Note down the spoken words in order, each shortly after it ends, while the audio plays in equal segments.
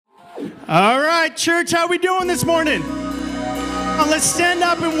All right, church, how we doing this morning? Let's stand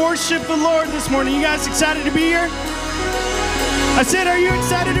up and worship the Lord this morning. You guys excited to be here? I said, are you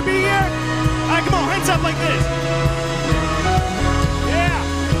excited to be here? All right, come on, hands up like this. Yeah.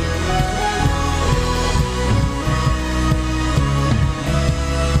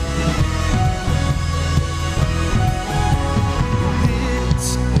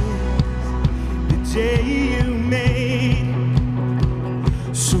 This is the day you made,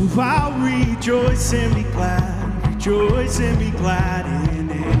 so I'll rejoice and be glad, rejoice and be glad in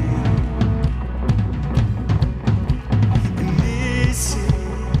it. And this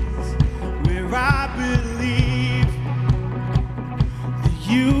is where I believe that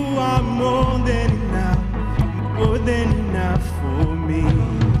you are more than enough for me.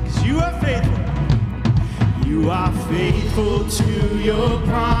 'Cause you are faithful. You are faithful to your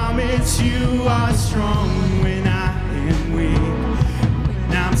promise. You are strong when I am weak.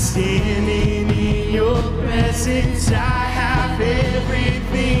 When I'm standing in your presence, I have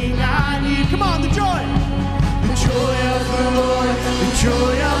everything I need. Come on, the joy. The joy of the Lord. The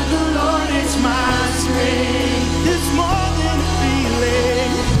joy of the Lord is my strength. It's more than a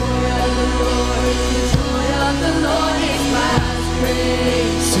feeling. The joy of the Lord. The joy of the Lord is my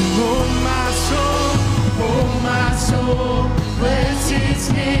strength. So hold my soul, bless his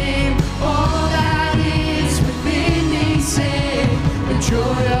name. All that is within me, sing. The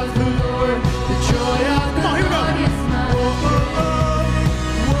joy of the Lord, the joy of the Lord is my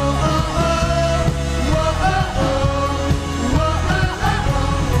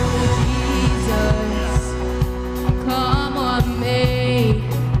Jesus, come on me.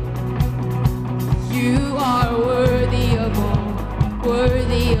 You are worthy of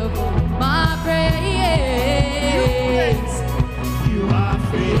all my praise. You are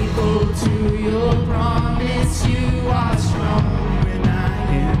faithful to your promise. You are strong when I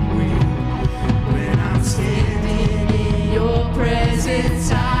am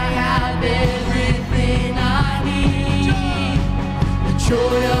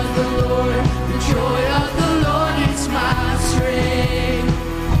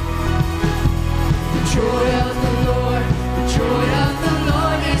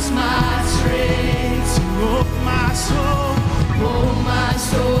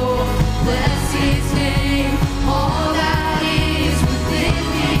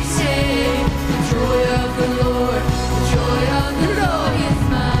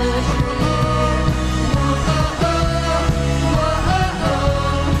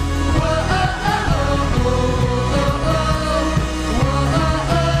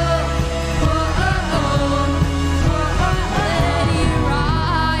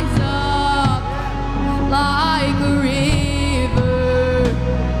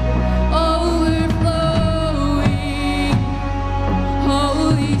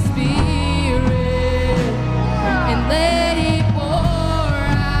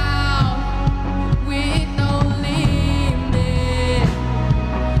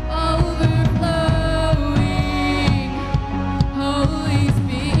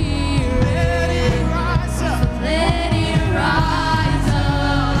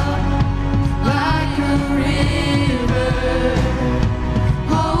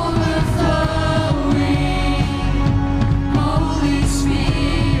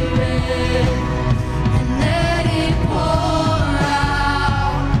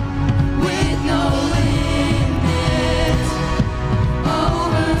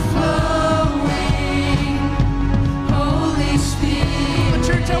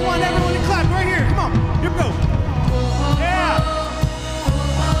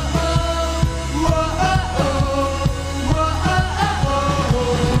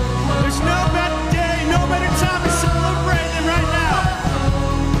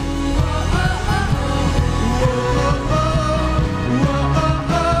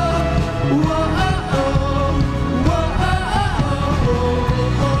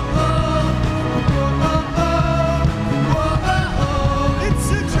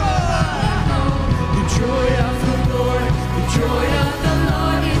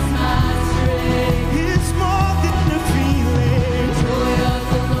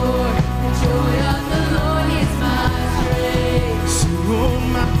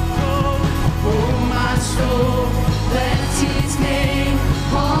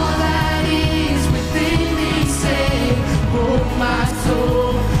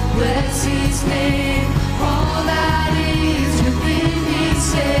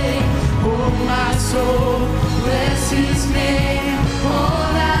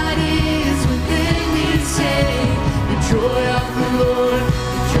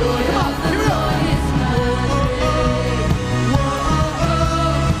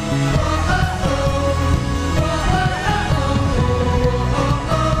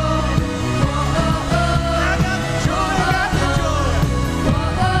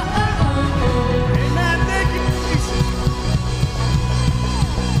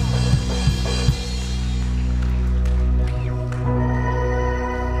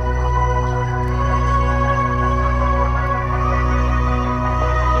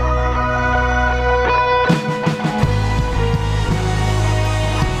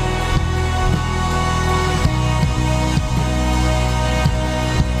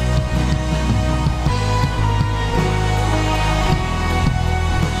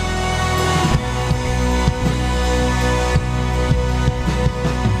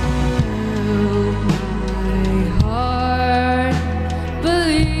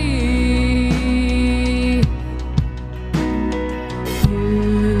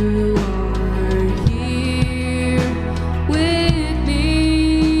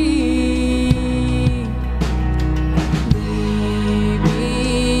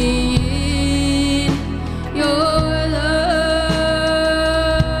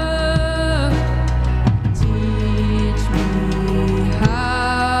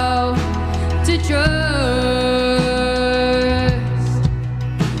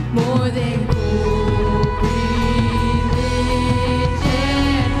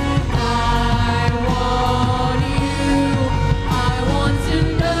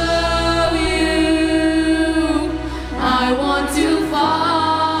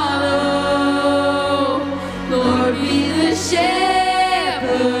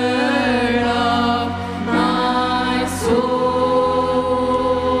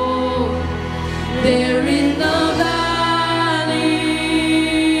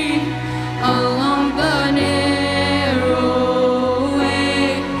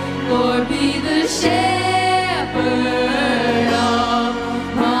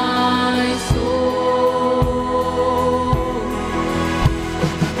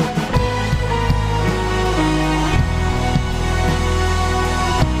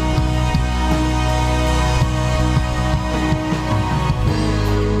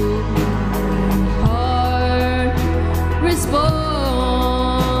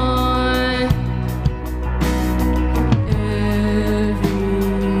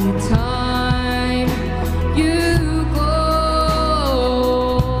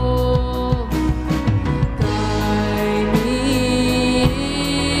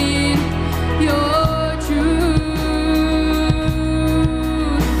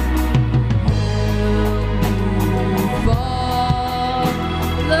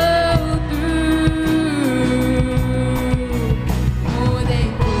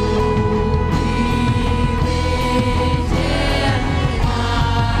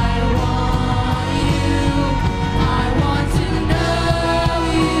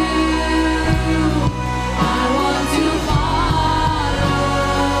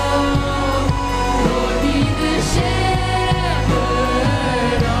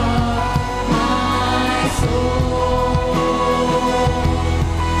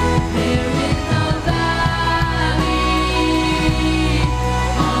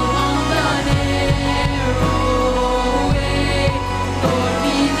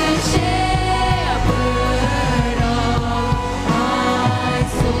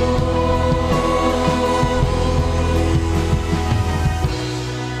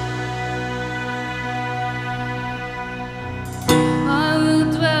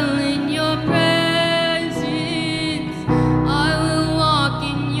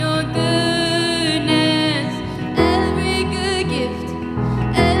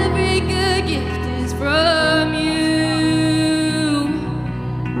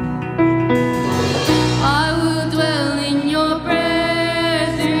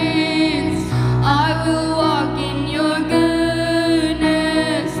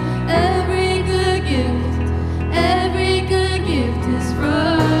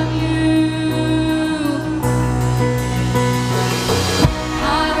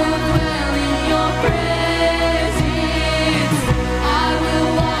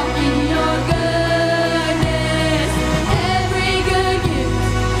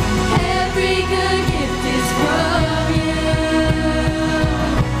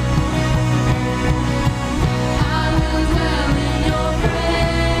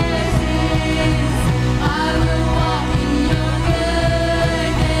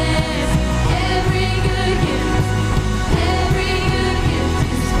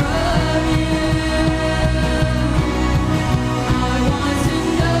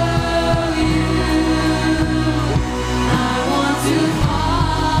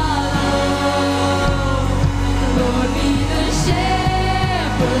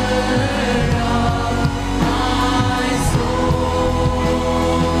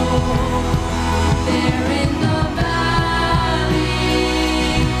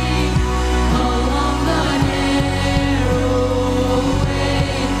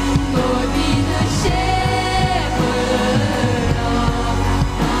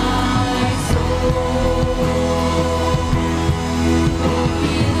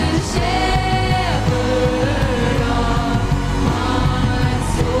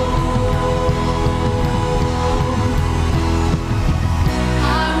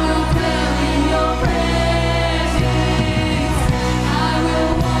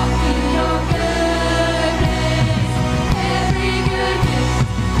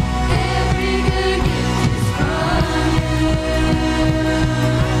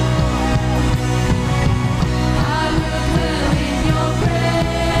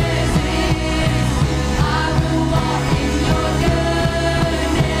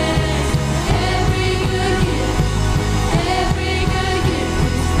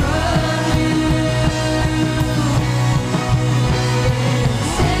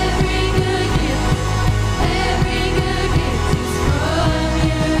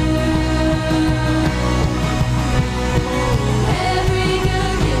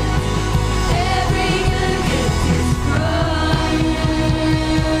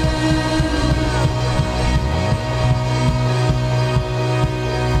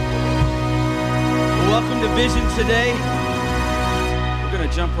Today, we're going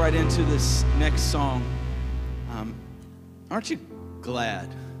to jump right into this next song. Aren't you glad?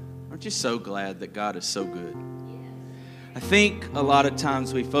 Aren't you so glad that God is so good? I think a lot of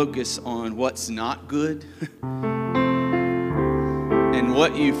times we focus on what's not good, and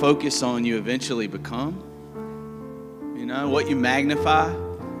what you focus on, you eventually become. You know, what you magnify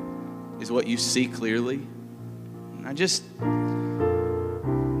is what you see clearly. And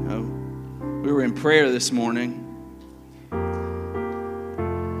we were in prayer this morning.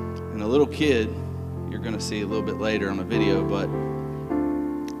 A little kid, you're going to see a little bit later on the video, but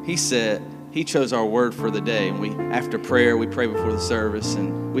he said he chose our word for the day. And after prayer, we pray before the service,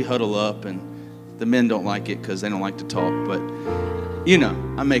 and we huddle up, and the men don't like it because they don't like to talk, but you know,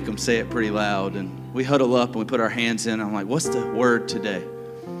 I make them say it pretty loud, and we huddle up and we put our hands in. I'm like, what's the word today?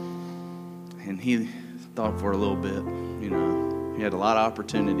 And he thought for a little bit, you know, he had a lot of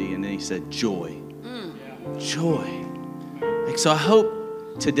opportunity, and then he said joy. Joy. Like, so I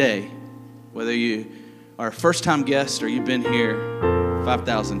hope today, whether you are a first-time guest or you've been here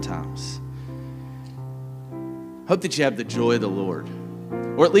 5,000 times, hope that you have the joy of the Lord,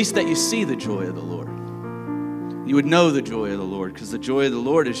 or at least that you see the joy of the Lord. You would know the joy of the Lord, because the joy of the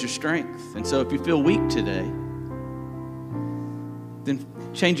Lord is your strength. And so if you feel weak today, then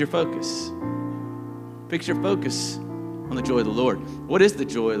change your focus. Fix your focus on the joy of the Lord. What is the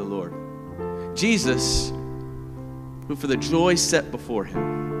joy of the Lord? Jesus, who for the joy set before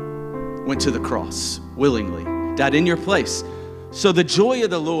him, went to the cross willingly, died in your place. So the joy of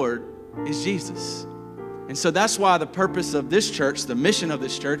the Lord is Jesus. And so that's why the purpose of this church, the mission of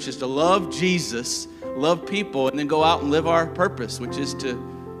this church, is to love Jesus, love people, and then go out and live our purpose, which is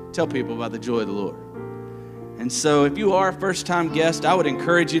to tell people about the joy of the Lord. And so if you are a first-time guest, I would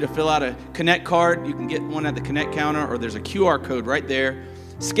encourage you to fill out a Connect card. You can get one at the Connect counter, or there's a QR code right there.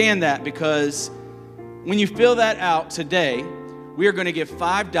 Scan that, because when you fill that out today, we are going to give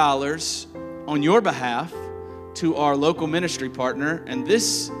 $5 on your behalf to our local ministry partner. And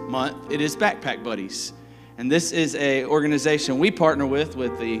this month, it is Backpack Buddies. And this is an organization we partner with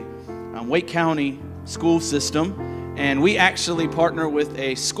the Wake County school system. And we actually partner with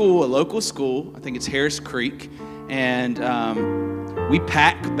a school, a local school. I think it's Harris Creek. And we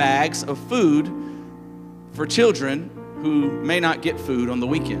pack bags of food for children who may not get food on the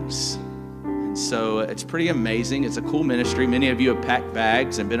weekends. And so it's pretty amazing. It's a cool ministry. Many of you have packed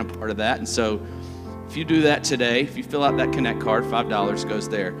bags and been a part of that. And so if you do that today, if you fill out that Connect card, $5 goes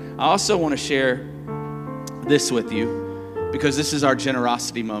there. I also want to share this with you, because this is our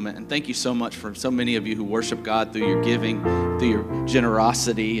generosity moment. And thank you so much for so many of you who worship God through your giving, through your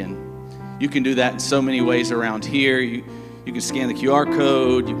generosity. And you can do that in so many ways around here. You can scan the QR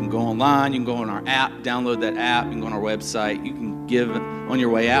code. You can go online. You can go on our app, download that app. You can go on our website. You can give on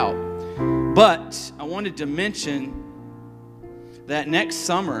your way out. But I wanted to mention that next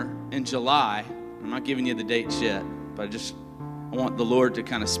summer in July, I'm not giving you the dates yet, but I want the Lord to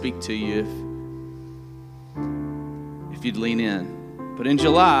kind of speak to you if you'd lean in. But in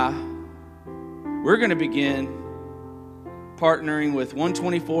July, we're going to begin partnering with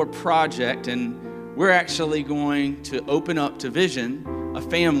 124 Project, and we're actually going to open up to Vision a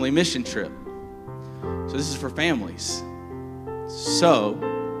family mission trip. So this is for families. So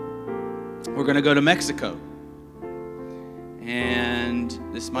we're going to go to Mexico. And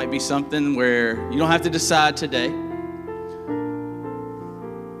this might be something where you don't have to decide today.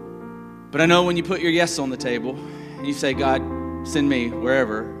 But I know when you put your yes on the table, and you say, God, send me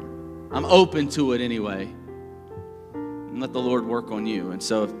wherever, I'm open to it anyway. And let the Lord work on you. And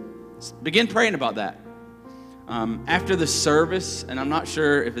so begin praying about that. After the service, and I'm not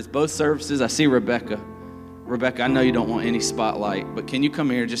sure if it's both services, I see Rebecca. Rebecca, I know you don't want any spotlight, but can you come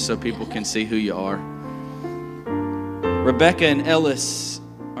here just so people can see who you are? Rebecca and Ellis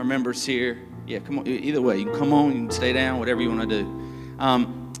are members here. Yeah, come on. Either way, you can come on, you can stay down, whatever you want to do.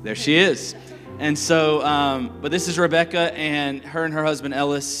 There she is. And so, but this is Rebecca, and her husband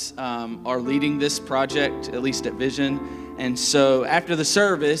Ellis are leading this project, at least at Vision. And so after the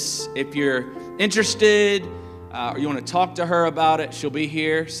service, if you're interested or you want to talk to her about it, she'll be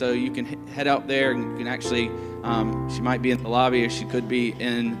here. So you can head out there, and you can actually, she might be in the lobby, or she could be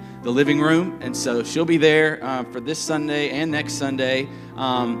in the living room. And so she'll be there for this Sunday and next Sunday.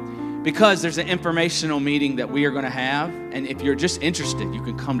 Because there's an informational meeting that we are going to have, and if you're just interested, you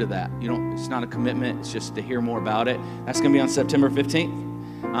can come to that. It's not a commitment, it's just to hear more about it. That's going to be on September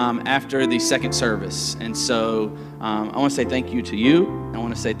 15th after the second service. And so I want to say thank you to you. I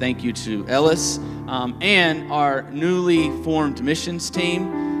want to say thank you to Ellis and our newly formed missions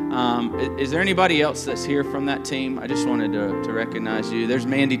team. Is there anybody else that's here from that team? I just wanted to recognize you. There's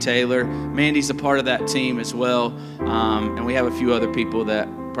Mandy Taylor. Mandy's a part of that team as well. And we have a few other people that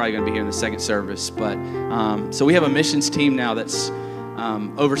probably going to be here in the second service. But so we have a missions team now that's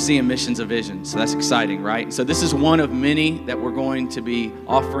overseeing missions of Vision. So that's exciting, right? So this is one of many that we're going to be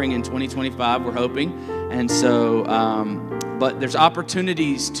offering in 2025, we're hoping. And so, but there's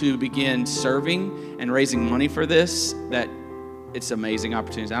opportunities to begin serving and raising money for this that it's amazing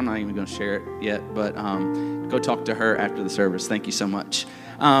opportunities. I'm not even going to share it yet, but go talk to her after the service. Thank you so much.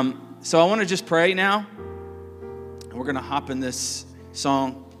 So I want to just pray now. We're going to hop in this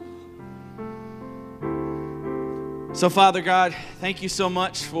song. So, Father God, thank you so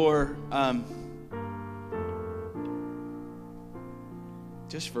much for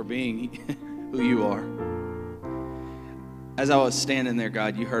just for being who you are. As I was standing there,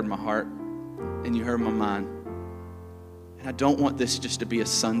 God, you heard my heart and you heard my mind. And I don't want this just to be a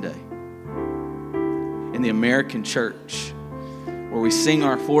Sunday in the American church where we sing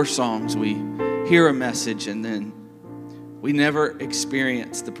our 4 songs, we hear a message, and then we never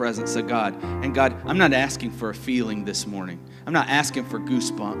experience the presence of God. And God, I'm not asking for a feeling this morning. I'm not asking for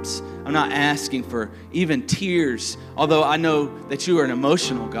goosebumps. I'm not asking for even tears, although I know that you are an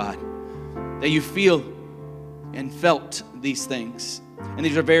emotional God, that you feel and felt these things. And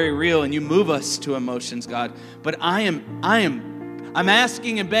these are very real, and you move us to emotions, God. But I'm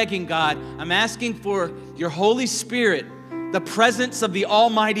asking and begging, God, I'm asking for your Holy Spirit, the presence of the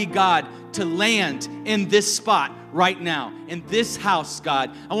Almighty God, to land in this spot right now, in this house,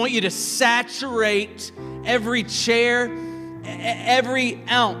 God. I want you to saturate every chair, every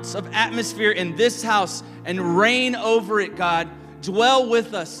ounce of atmosphere in this house and reign over it, God. Dwell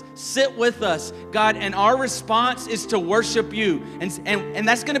with us, sit with us, God, and our response is to worship you. And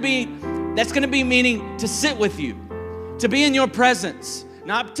that's gonna be meaning to sit with you, to be in your presence,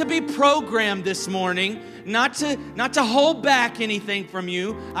 not to be programmed this morning, not to hold back anything from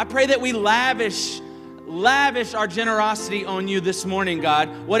you. I pray that we lavish our generosity on you this morning, God,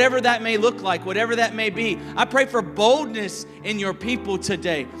 whatever that may look like, whatever that may be. I pray for boldness in your people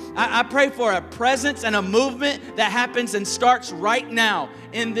today. I pray for a presence and a movement that happens and starts right now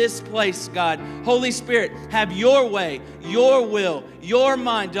in this place, God. Holy Spirit, have your way, your will, your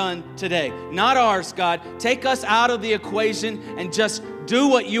mind done today, not ours, God. Take us out of the equation and just do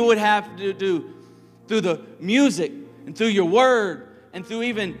what you would have to do through the music and through your word and through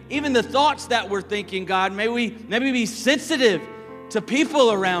even the thoughts that we're thinking, God. May we be sensitive to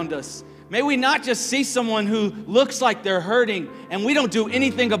people around us. May we not just see someone who looks like they're hurting and we don't do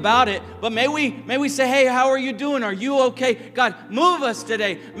anything about it, but may we say, hey, how are you doing? Are you okay? God, move us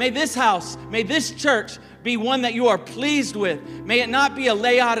today. May this house, may this church be one that you are pleased with. May it not be a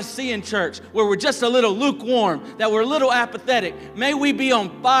Laodicean church where we're just a little lukewarm, that we're a little apathetic. May we be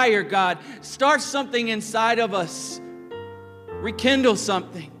on fire, God. Start something inside of us. Rekindle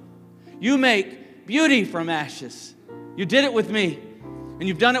something. You make beauty from ashes. You did it with me, and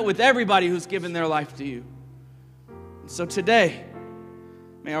you've done it with everybody who's given their life to you. And so today,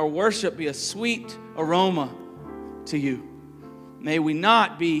 may our worship be a sweet aroma to you. May we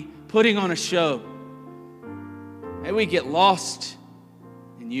not be putting on a show. May we get lost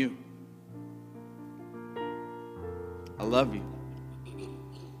in you. I love you.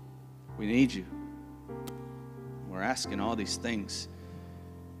 We need you. We're asking all these things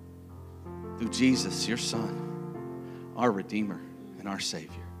Jesus, your Son, our Redeemer and our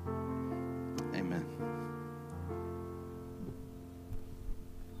Savior. Amen.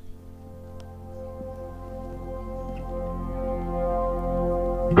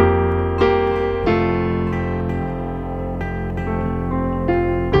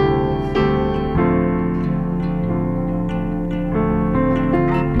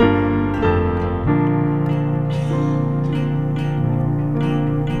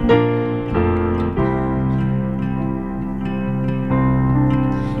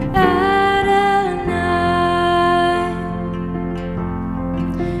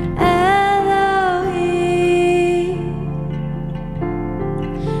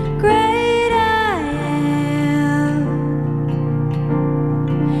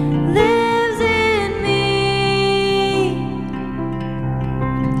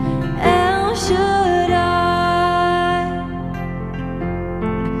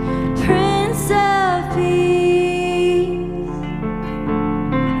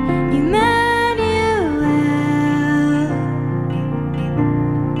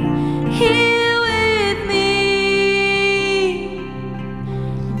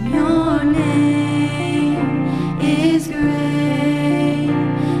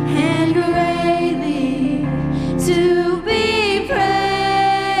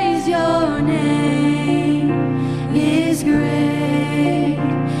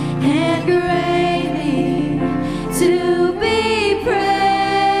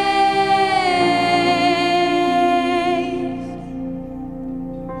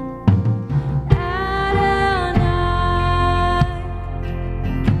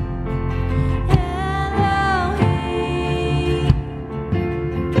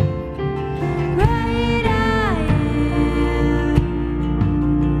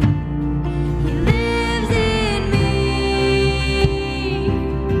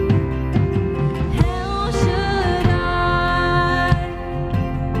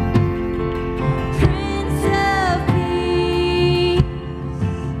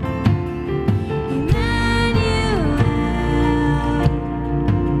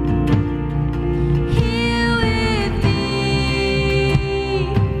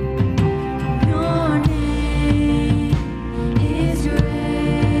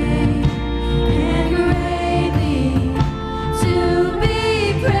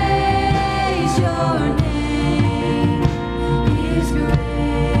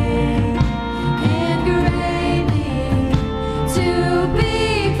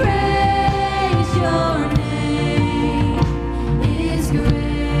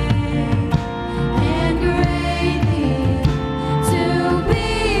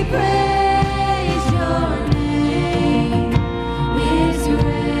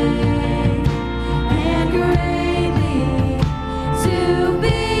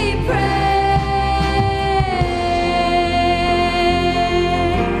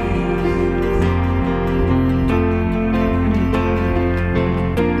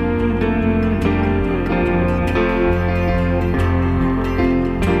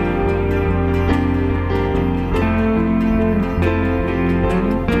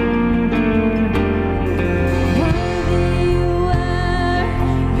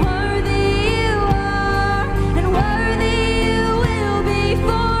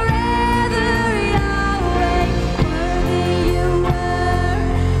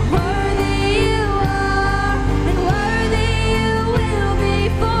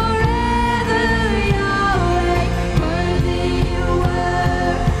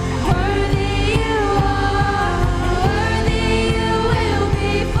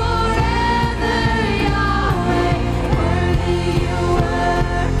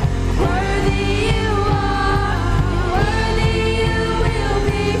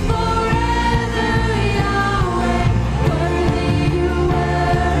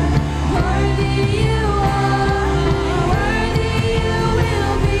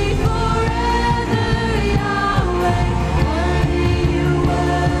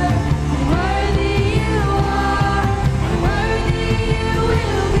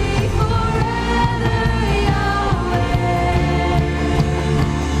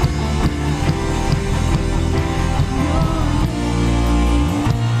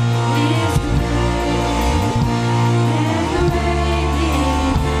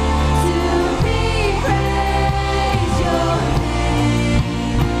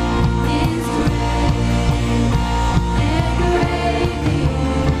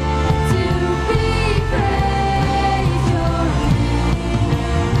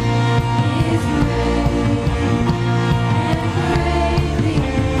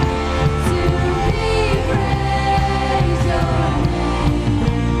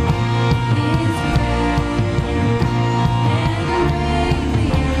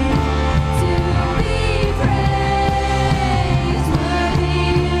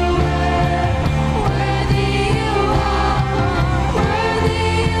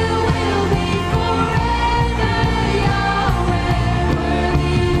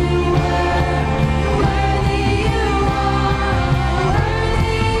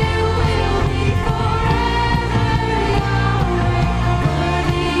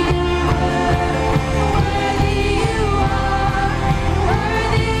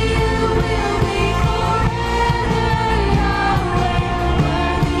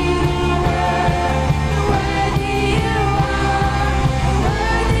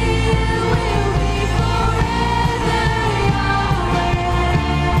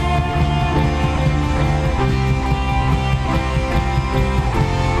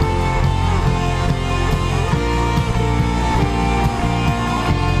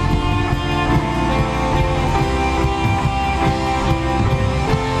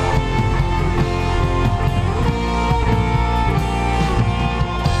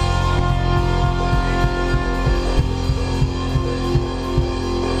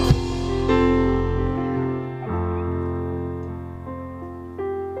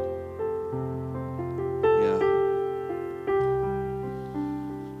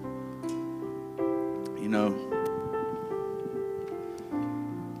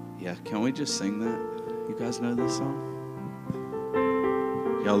 Yeah, can we just sing that? You guys know this song?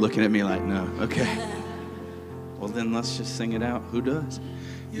 Y'all looking at me like, no. Okay. Well, then let's just sing it out. Who does?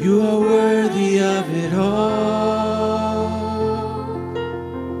 You are worthy of it all.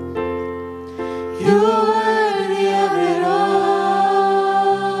 You are worthy of it all.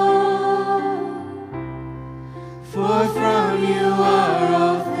 For from you are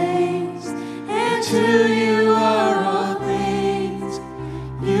all things, and to you are all things.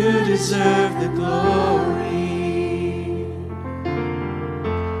 You deserve the glory.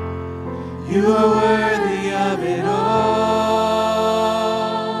 You are worthy of it all.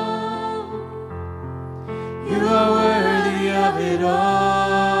 You are worthy of it all.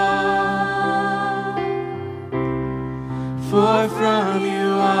 For from you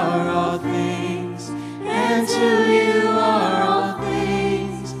are all things, and to you are all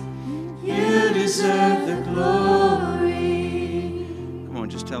things. You deserve the glory. Come on,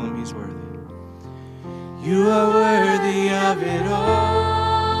 just tell him he's worthy. You are worthy of it all.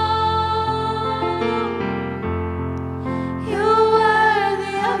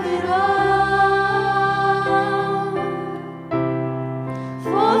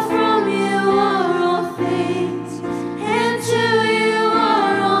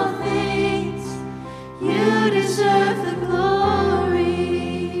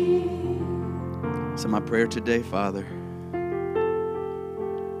 So my prayer today, Father,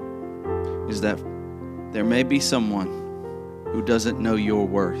 is that there may be someone who doesn't know your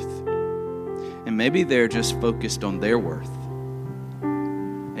worth. And maybe they're just focused on their worth.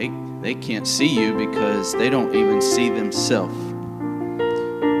 They can't see you because they don't even see themselves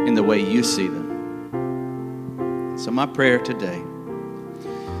in the way you see them. So my prayer today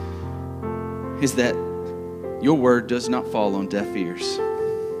is that your word does not fall on deaf ears.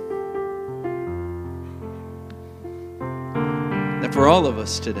 That for all of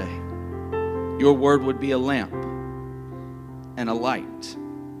us today, your word would be a lamp and a light.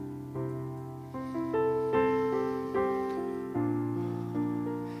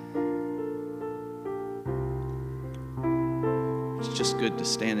 It's just good to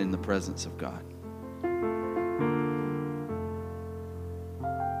stand in the presence of God.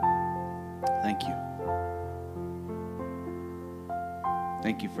 Thank you.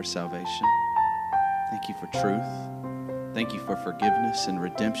 Thank you for salvation. Thank you for truth. Thank you for forgiveness and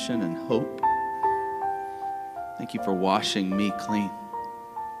redemption and hope. Thank you for washing me clean.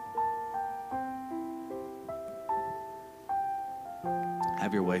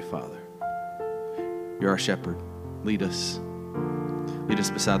 Have your way, Father. You're our shepherd. Lead us. Lead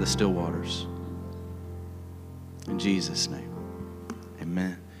us beside the still waters. In Jesus' name,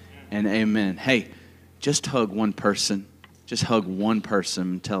 amen and amen. Hey, just hug one person. Just hug one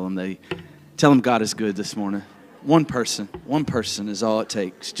person and tell them God is good this morning. One person is all it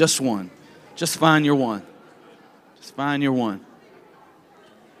takes. Just one. Just find your one. Just find your one.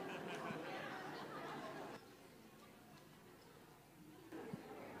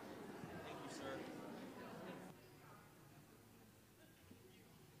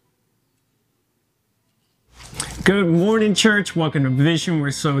 Good morning, church. Welcome to Vision. We're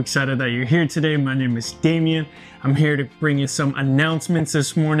so excited that you're here today. My name is Damien. I'm here to bring you some announcements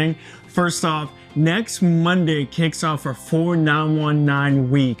this morning. First off, next Monday kicks off our 4919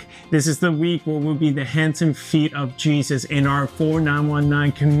 week. This is the week where we'll be the hands and feet of Jesus in our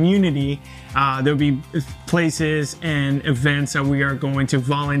 4919 community. There'll be places and events that we are going to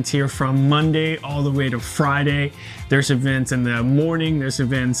volunteer from Monday all the way to Friday. There's events in the morning, there's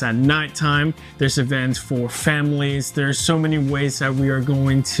events at nighttime, there's events for families. There's so many ways that we are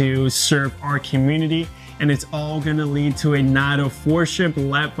going to serve our community. And it's all going to lead to a night of worship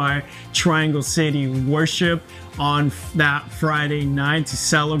led by Triangle City Worship on that Friday night to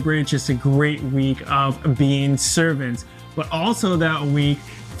celebrate just a great week of being servants. But also that week,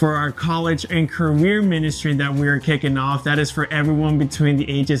 for our college and career ministry that we are kicking off, that is for everyone between the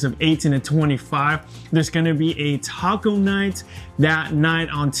ages of 18 and 25. There's going to be a taco night that night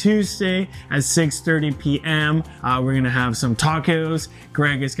on Tuesday at 6:30 p.m. We're going to have some tacos.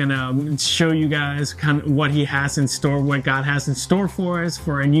 Greg is going to show you guys kind of what he has in store, what God has in store for us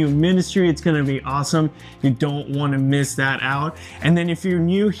for a new ministry. It's going to be awesome. You don't want to miss that out. And then if you're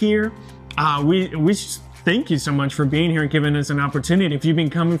new here, we thank you so much for being here and giving us an opportunity. If you've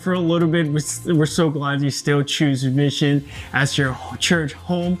been coming for a little bit, we're so glad you still choose Vision as your church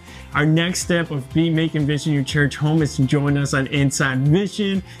home. Our next step of making Vision your church home is to join us on Inside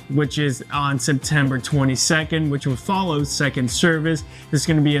Vision, which is on September 22nd, which will follow second service. This is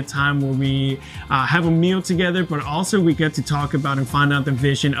going to be a time where we have a meal together, but also we get to talk about and find out the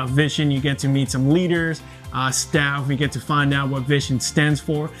vision of Vision. You get to meet some leaders, staff. We get to find out what Vision stands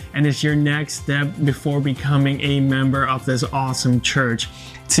for, and it's your next step before becoming a member of this awesome church.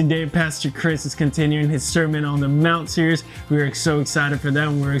 Today, Pastor Chris is continuing his Sermon on the Mount series. We are so excited for that,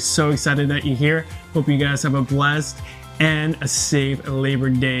 and we're so excited that you're here. Hope you guys have a blessed and a safe Labor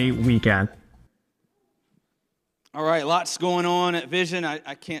Day weekend. All right, lots going on at Vision.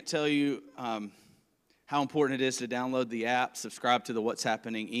 I can't tell you how important it is to download the app, subscribe to the What's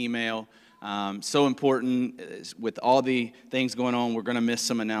Happening email. So important. With all the things going on, we're going to miss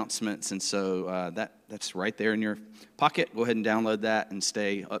some announcements, and so that's right there in your pocket. Go ahead and download that and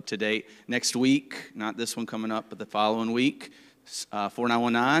stay up to date. Next week, not this one coming up, but the following week,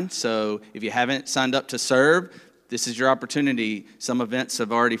 4919. So if you haven't signed up to serve, this is your opportunity. Some events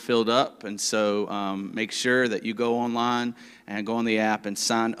have already filled up, and so make sure that you go online and go on the app and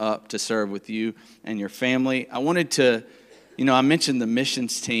sign up to serve with you and your family. I wanted to, I mentioned the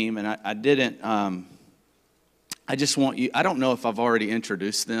missions team, and I didn't. I just want you, I don't know if I've already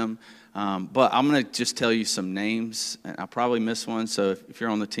introduced them, but I'm going to just tell you some names, and I'll probably miss one, so if you're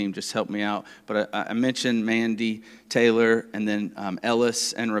on the team, just help me out. But I mentioned Mandy Taylor, and then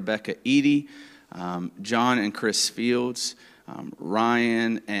Ellis and Rebecca Eady, John and Chris Fields,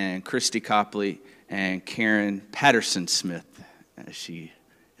 Ryan and Christy Copley, and Karen Patterson-Smith, as she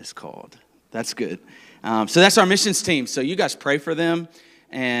is called. That's good. So that's our missions team. So you guys pray for them,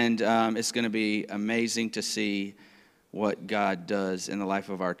 and it's going to be amazing to see what God does in the life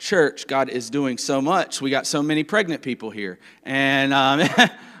of our church. God is doing so much. We got so many pregnant people here. And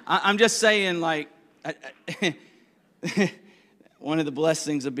I'm just saying, one of the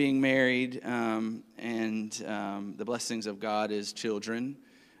blessings of being married and the blessings of God is children.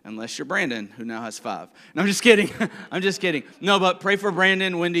 Unless you're Brandon, who now has 5. No, I'm just kidding. I'm just kidding. No, but pray for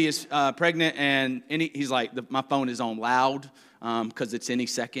Brandon. Wendy is pregnant, and he's like, my phone is on loud because it's any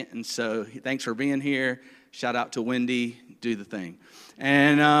second. And so thanks for being here. Shout out to Wendy. Do the thing.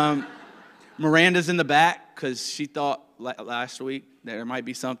 And Miranda's in the back because she thought last week there might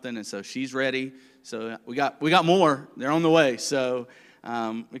be something, and so she's ready. So we got more. They're on the way. So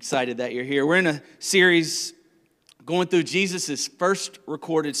excited that you're here. We're in a series going through Jesus' first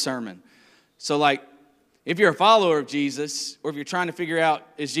recorded sermon. So if you're a follower of Jesus, or if you're trying to figure out,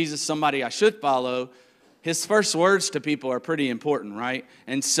 is Jesus somebody I should follow, his first words to people are pretty important, right?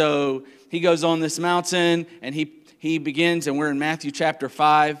 And so he goes on this mountain, and he begins, and we're in Matthew chapter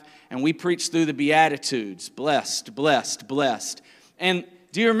 5, and we preach through the Beatitudes. Blessed, blessed, blessed. And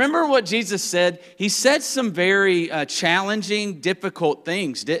do you remember what Jesus said? He said some very challenging, difficult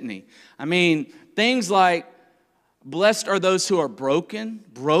things, didn't he? I mean, things like, blessed are those who are broke,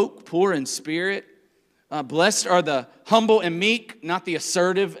 poor in spirit. Blessed are the humble and meek, not the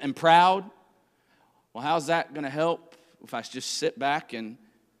assertive and proud. Well, how's that going to help if I just sit back and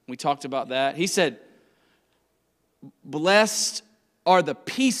we talked about that? He said, blessed are the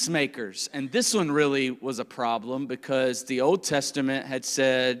peacemakers. And this one really was a problem because the Old Testament had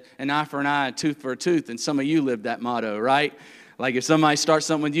said an eye for an eye, a tooth for a tooth. And some of you lived that motto, right? Like if somebody starts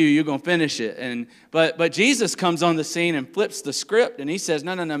something with you, you're going to finish it. But Jesus comes on the scene and flips the script, and he says,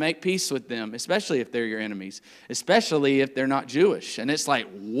 no, make peace with them, especially if they're your enemies, especially if they're not Jewish. And it's like,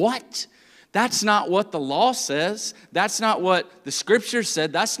 what? That's not what the law says. That's not what the Scripture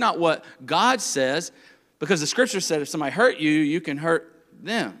said. That's not what God says, because the Scripture said if somebody hurt you, you can hurt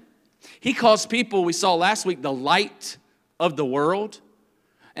them. He calls people, we saw last week, the light of the world,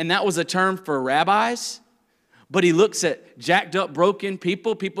 and that was a term for rabbis. But he looks at jacked up, broken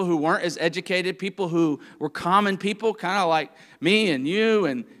people who weren't as educated, people who were common people, kind of like me and you.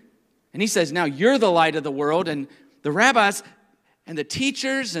 And he says, now you're the light of the world. And the rabbis and the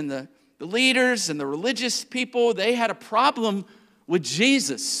teachers and the leaders and the religious people, they had a problem with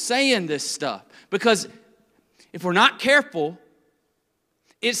Jesus saying this stuff. Because if we're not careful,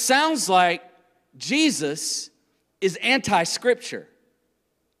 it sounds like Jesus is anti-Scripture.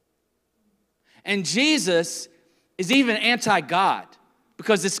 And Jesus is even anti-God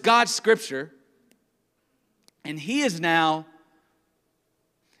because it's God's Scripture. And he is now,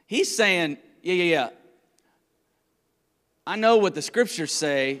 he's saying, yeah. I know what the Scriptures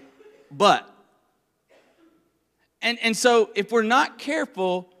say, but. And so if we're not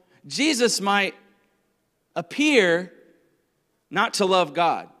careful, Jesus might appear not to love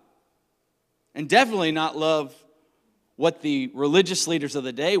God. And definitely not love what the religious leaders of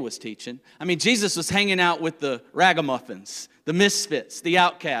the day was teaching. I mean, Jesus was hanging out with the ragamuffins, the misfits, the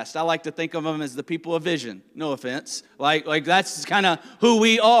outcast. I like to think of them as the people of vision. No offense. Like that's kind of who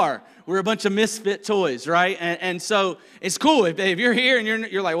we are. We're a bunch of misfit toys, right? And so it's cool if you're here and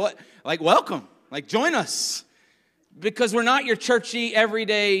you're like, what? Like, welcome. Like, join us. Because we're not your churchy,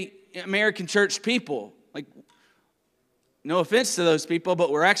 everyday American church people. Like, no offense to those people,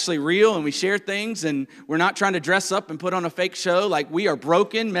 but we're actually real and we share things and we're not trying to dress up and put on a fake show. Like, we are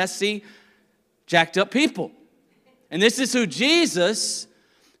broken, messy, jacked up people. And this is who Jesus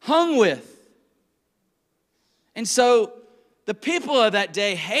hung with. And so the people of that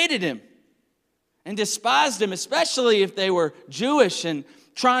day hated him and despised him, especially if they were Jewish and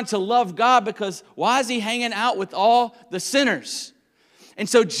trying to love God, because why is he hanging out with all the sinners? And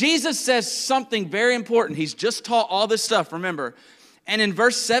so Jesus says something very important. He's just taught all this stuff, remember. And in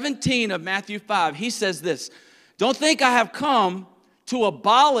verse 17 of Matthew 5, he says this, "Don't think I have come to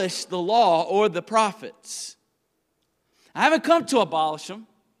abolish the law or the prophets." I haven't come to abolish them.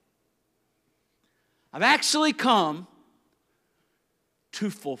 I've actually come to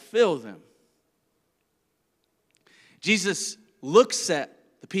fulfill them. Jesus looks at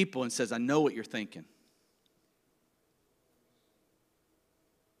the people and says, I know what you're thinking.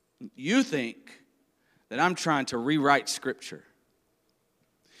 You think that I'm trying to rewrite Scripture.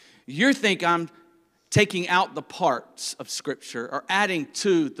 You think I'm taking out the parts of Scripture or adding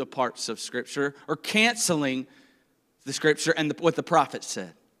to the parts of Scripture or canceling the Scripture and what the prophet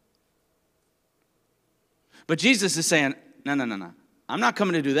said. But Jesus is saying, no. I'm not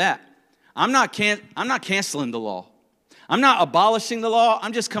coming to do that. I'm not canceling the law. I'm not abolishing the law.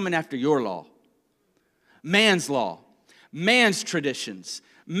 I'm just coming after your law. Man's law. Man's traditions.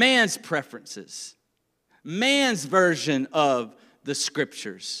 Man's preferences. Man's version of the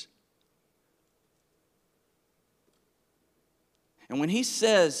Scriptures. And when he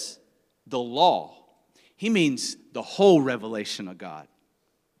says the law, he means the whole revelation of God.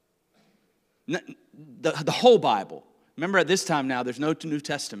 The whole Bible. Remember, at this time now, there's no New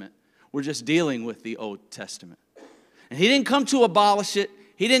Testament. We're just dealing with the Old Testament. And he didn't come to abolish it.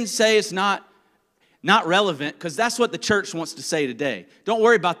 He didn't say it's not relevant, because that's what the church wants to say today. Don't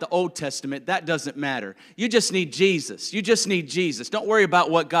worry about the Old Testament. That doesn't matter. You just need Jesus. You just need Jesus. Don't worry about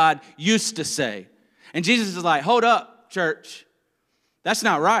what God used to say. And Jesus is like, hold up, church. That's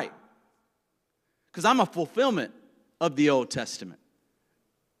not right. Because I'm a fulfillment of the Old Testament.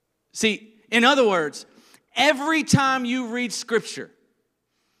 See, in other words, every time you read Scripture,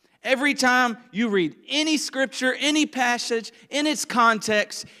 every time you read any Scripture, any passage, in its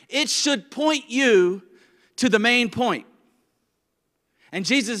context, it should point you to the main point. And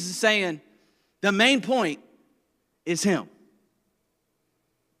Jesus is saying, the main point is Him.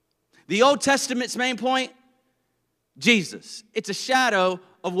 The Old Testament's main point, Jesus. It's a shadow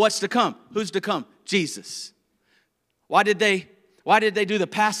of what's to come. Who's to come? Jesus. Why did they do the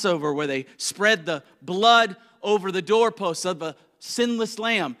Passover where they spread the blood over the doorposts of a sinless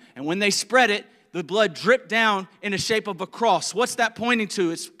lamb? And when they spread it, the blood dripped down in the shape of a cross. What's that pointing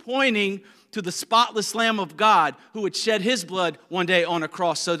to? It's pointing to the spotless Lamb of God who would shed His blood one day on a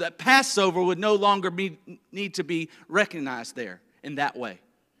cross, so that Passover would no longer need to be recognized there in that way.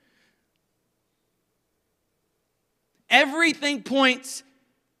 Everything points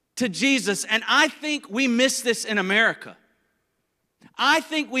to Jesus, and I think we miss this in America. I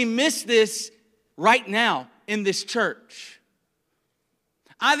think we miss this right now in this church.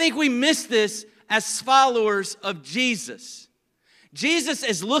 I think we miss this as followers of Jesus. Jesus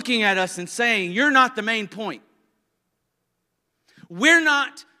is looking at us and saying, you're not the main point. We're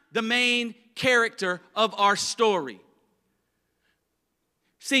not the main character of our story.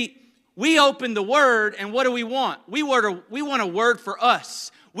 See, we open the Word, and what do we want? We want a word for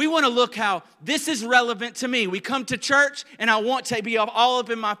us. We want to look how this is relevant to me. We come to church, and I want to be all up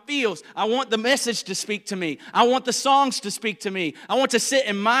in my feels. I want the message to speak to me. I want the songs to speak to me. I want to sit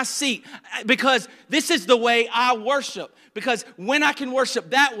in my seat, because this is the way I worship. Because when I can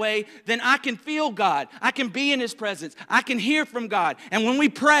worship that way, then I can feel God. I can be in His presence. I can hear from God. And when we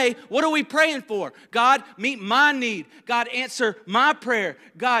pray, what are we praying for? God, meet my need. God, answer my prayer.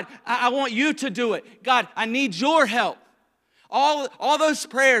 God, I want you to do it. God, I need your help. All those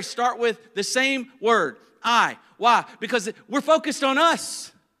prayers start with the same word, I. Why? Because we're focused on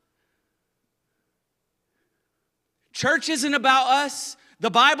us. Church isn't about us. The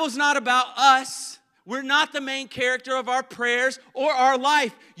Bible's not about us. We're not the main character of our prayers or our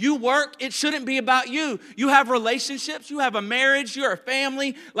life. You work, it shouldn't be about you. You have relationships, you have a marriage, you're a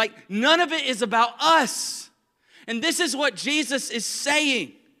family. Like, none of it is about us. And this is what Jesus is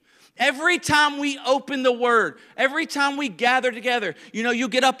saying. Every time we open the Word, every time we gather together, you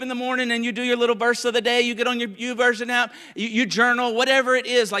get up in the morning and you do your little verse of the day, you get on your YouVersion app, you journal, whatever it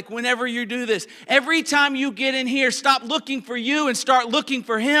is, like whenever you do this. Every time you get in here, stop looking for you and start looking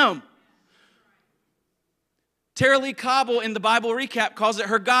for Him. Tara Lee Cobble in the Bible recap calls it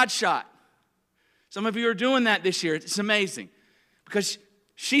her God shot. Some of you are doing that this year. It's amazing because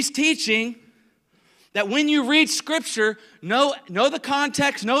she's teaching that when you read Scripture, know the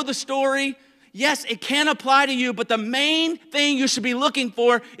context, know the story. Yes, it can apply to you, but the main thing you should be looking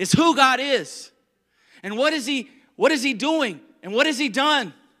for is who God is. And what is He doing? And what has He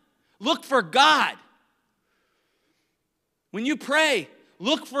done? Look for God. When you pray,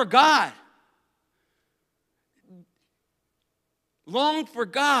 look for God. Long for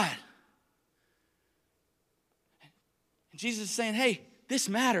God. And Jesus is saying, hey, this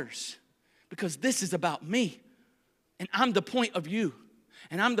matters because this is about me. And I'm the point of you.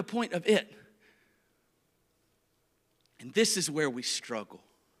 And I'm the point of it. And this is where we struggle.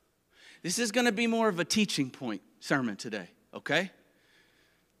 This is going to be more of a teaching point sermon today, okay?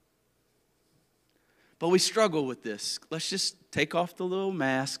 But we struggle with this. Let's just take off the little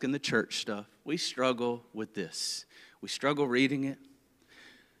mask and the church stuff. We struggle with this. We struggle reading it.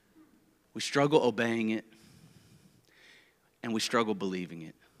 We struggle obeying it. And we struggle believing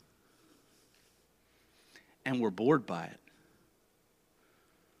it. And we're bored by it.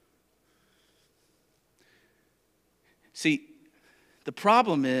 See, the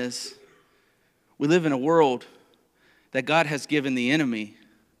problem is we live in a world that God has given the enemy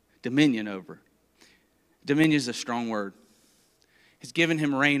dominion over. Dominion is a strong word. He's given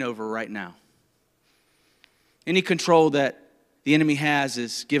him reign over right now. Any control that the enemy has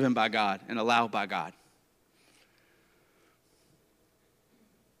is given by God and allowed by God.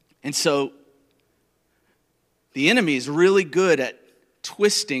 And so the enemy is really good at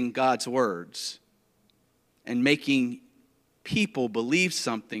twisting God's words and making people believe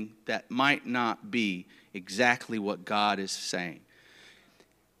something that might not be exactly what God is saying.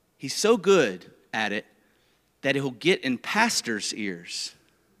 He's so good at it that he'll get in pastors' ears.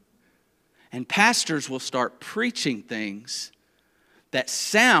 And pastors will start preaching things that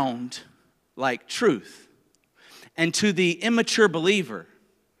sound like truth. And to the immature believer,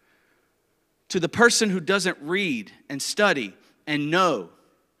 to the person who doesn't read and study and know,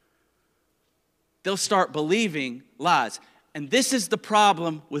 they'll start believing lies. And this is the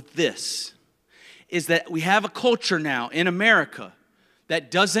problem with this, is that we have a culture now in America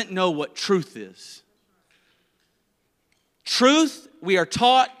that doesn't know what truth is. Truth, we are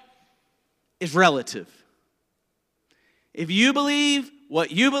taught, is relative. If you believe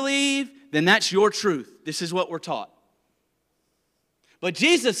what you believe, then that's your truth. This is what we're taught. But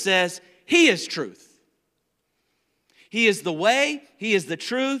Jesus says He is truth. He is the way, He is the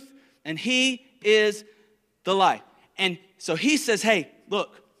truth, and He is the life. And so He says, hey,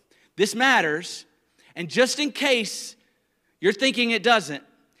 look, this matters. And just in case you're thinking it doesn't,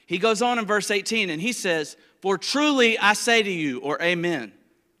 He goes on in verse 18 and He says, for truly I say to you, or amen.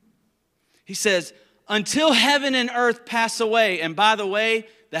 He says, until heaven and earth pass away, and by the way,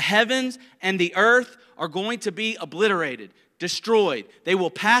 the heavens and the earth are going to be obliterated, destroyed. They will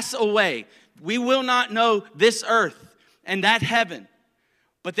pass away. We will not know this earth and that heaven.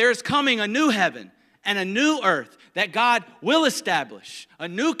 But there is coming a new heaven and a new earth that God will establish, a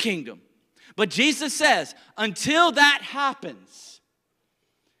new kingdom. But Jesus says, until that happens,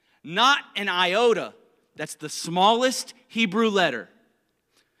 not an iota, that's the smallest Hebrew letter,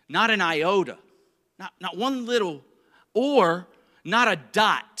 not an iota, not one little, or not a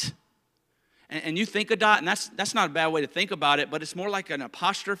dot. And you think a dot, and that's not a bad way to think about it, but it's more like an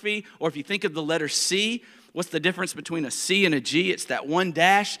apostrophe, or if you think of the letter C, what's the difference between a C and a G? It's that one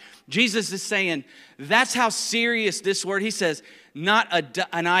dash. Jesus is saying, that's how serious this word, He says, not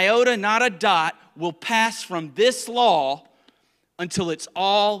an iota, not a dot, will pass from this law until it's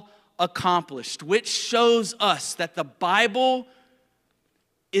all accomplished, which shows us that the Bible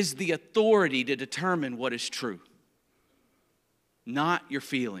is the authority to determine what is true. Not your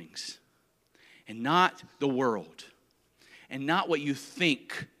feelings, and not the world, and not what you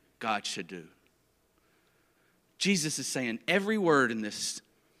think God should do. Jesus is saying every word in this,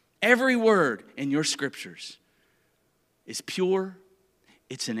 every word in your scriptures is pure,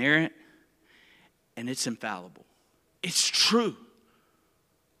 it's inerrant, and it's infallible. It's true.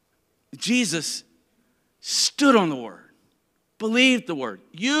 Jesus stood on the word, believed the word,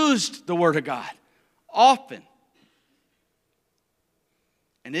 used the word of God often.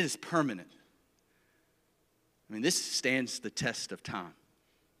 And it is permanent. I mean, this stands the test of time,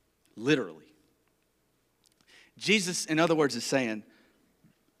 literally. Jesus, in other words, is saying,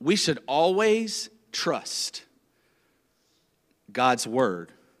 we should always trust God's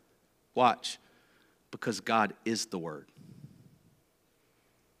word. Watch, because God is the word.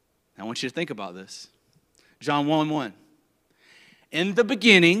 I want you to think about this. John 1:1. In the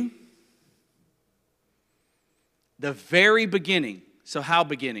beginning, the very beginning. So how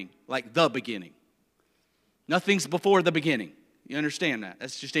beginning? Like the beginning. Nothing's before the beginning. You understand that?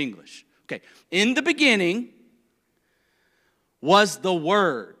 That's just English. Okay. In the beginning was the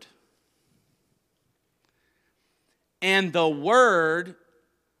Word. And the Word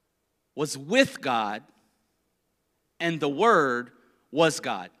was with God, and the Word was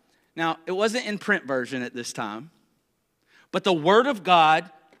God. Now, it wasn't in print version at this time, but the Word of God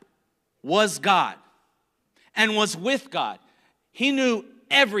was God and was with God. He knew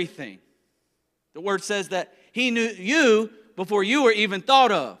everything. The Word says that He knew you before you were even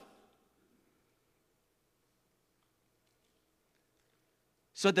thought of.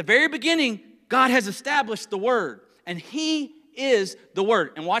 So at the very beginning, God has established the Word, and He is the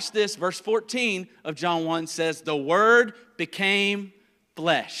Word. And watch this, verse 14 of John 1 says, the Word became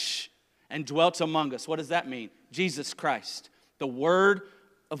flesh and dwelt among us. What does that mean? Jesus Christ, the Word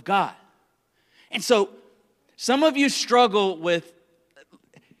of God. And so some of you struggle with,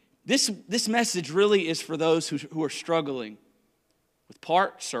 this message really is for those who are struggling with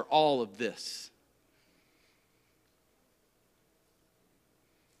parts or all of this.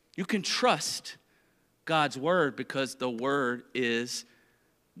 You can trust God's Word because the Word is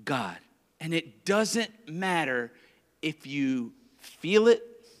God. And it doesn't matter if you feel it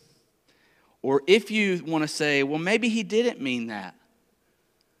or if you want to say, well, maybe He didn't mean that.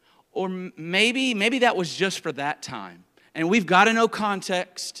 Or maybe that was just for that time. And we've got to know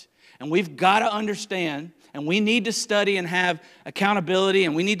context, and we've got to understand, and we need to study and have accountability,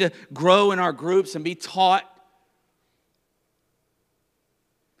 and we need to grow in our groups and be taught.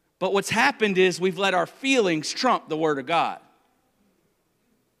 But what's happened is we've let our feelings trump the Word of God.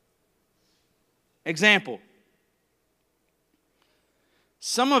 Example.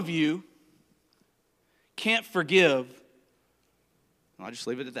 Some of you can't forgive. I'll just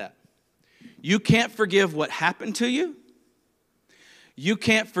leave it at that. You can't forgive what happened to you. You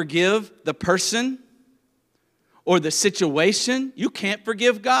can't forgive the person or the situation. You can't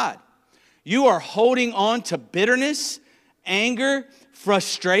forgive God. You are holding on to bitterness, anger,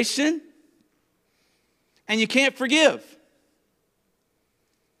 frustration, and you can't forgive.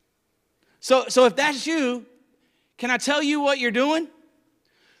 So if that's you, can I tell you what you're doing?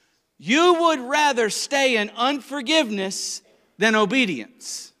 You would rather stay in unforgiveness than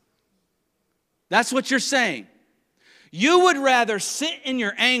obedience. That's what you're saying. You would rather sit in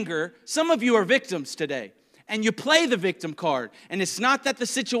your anger. Some of you are victims today, and you play the victim card. And it's not that the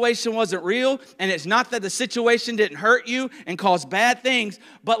situation wasn't real, and it's not that the situation didn't hurt you and cause bad things,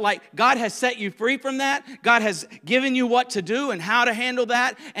 but like God has set you free from that. God has given you what to do and how to handle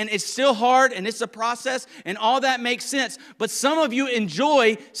that, and it's still hard, and it's a process, and all that makes sense. But some of you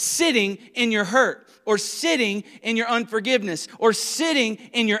enjoy sitting in your hurt, or sitting in your unforgiveness, or sitting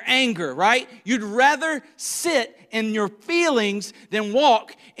in your anger, right? You'd rather sit in your feelings than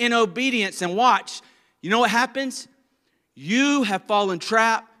walk in obedience. And watch, you know what happens? You have fallen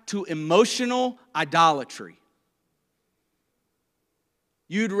trap to emotional idolatry.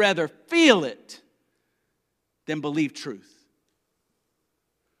 You'd rather feel it than believe truth.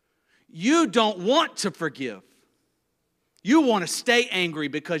 You don't want to forgive. You want to stay angry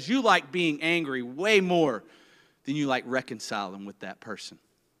because you like being angry way more than you like reconciling with that person.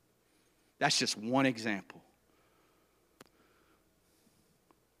 That's just one example.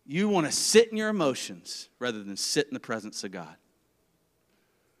 You want to sit in your emotions rather than sit in the presence of God.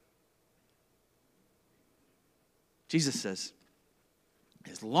 Jesus says,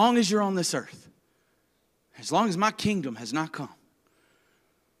 as long as you're on this earth, as long as my kingdom has not come,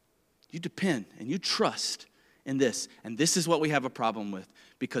 you depend and you trust in this. And this is what we have a problem with,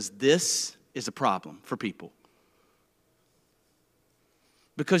 because this is a problem for people.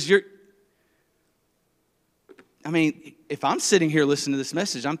 Because if I'm sitting here listening to this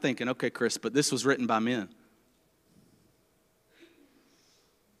message, I'm thinking, okay, Chris, but this was written by men.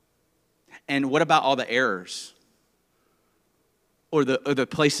 And what about all the errors? Or the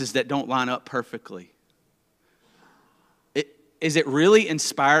places that don't line up perfectly? Is it really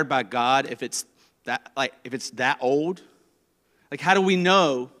inspired by God if it's that old? Like, how do we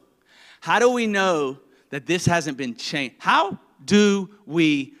know? How do we know that this hasn't been changed? How do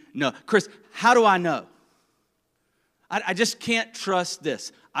we know? Chris, how do I know? I just can't trust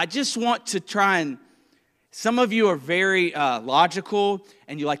this. I just want to try and, some of you are very logical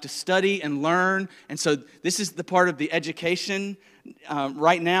and you like to study and learn. And so this is the part of the education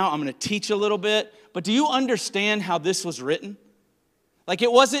right now. I'm going to teach a little bit. But do you understand how this was written? Like,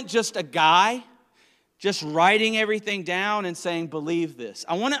 it wasn't just a guy just writing everything down and saying, believe this.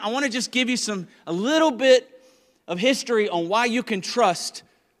 I want to just give you a little bit of history on why you can trust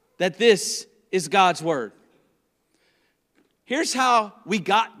that this is God's word. Here's how we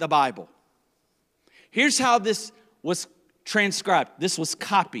got the Bible. Here's how this was transcribed. This was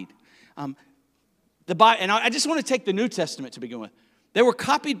copied. The Bible, and I just want to take the New Testament to begin with. They were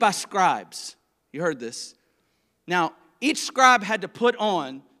copied by scribes. You heard this. Now, each scribe had to put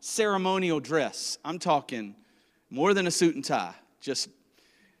on ceremonial dress. I'm talking more than a suit and tie. Just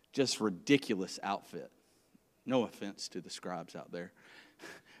ridiculous outfit. No offense to the scribes out there.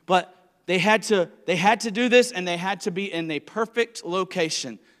 But they had to do this, and they had to be in a perfect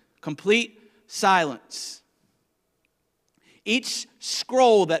location. Complete silence. Each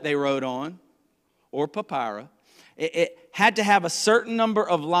scroll that they wrote on, or papyrus, it had to have a certain number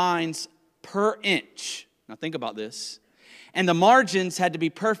of lines per inch. Now think about this. And the margins had to be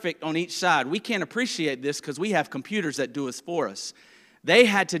perfect on each side. We can't appreciate this because we have computers that do this for us. They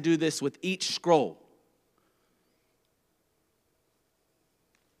had to do this with each scroll.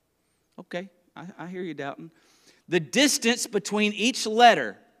 Okay, I hear you doubting. The distance between each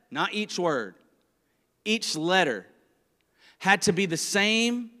letter, not each word, each letter had to be the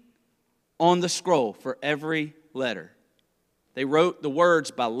same on the scroll for every letter. They wrote the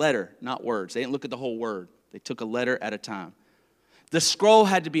words by letter, not words. They didn't look at the whole word. They took a letter at a time. The scroll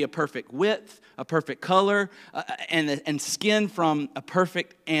had to be a perfect width, a perfect color, and skin from a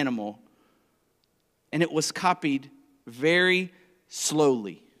perfect animal. And it was copied very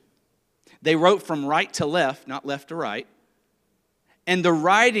slowly. They wrote from right to left, not left to right. And the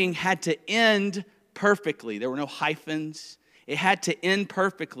writing had to end perfectly. There were no hyphens. It had to end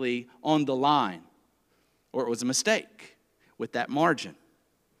perfectly on the line, or it was a mistake with that margin.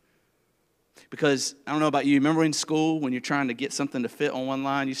 Because, I don't know about you, remember in school when you're trying to get something to fit on one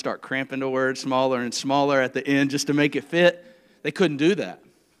line, you start cramping the word smaller and smaller at the end just to make it fit? They couldn't do that.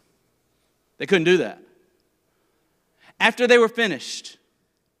 They couldn't do that. After they were finished,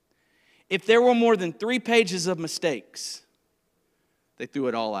 if there were more than 3 pages of mistakes, they threw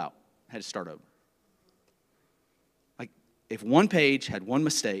it all out, had to start over. Like, if one page had one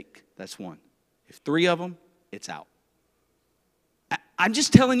mistake, that's one. If 3 of them, it's out. I'm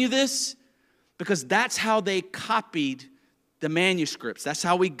just telling you this because that's how they copied the manuscripts. That's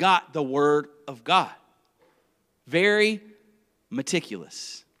how we got the Word of God. Very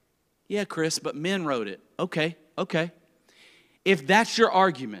meticulous. Yeah, Chris, but men wrote it. Okay. If that's your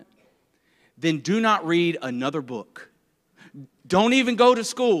argument, then do not read another book. Don't even go to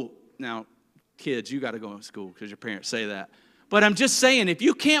school. Now, kids, you got to go to school because your parents say that. But I'm just saying, if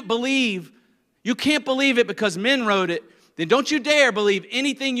you can't believe it because men wrote it, then don't you dare believe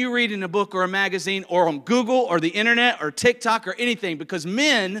anything you read in a book or a magazine or on Google or the internet or TikTok or anything, because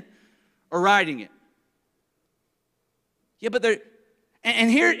men are writing it. Yeah, but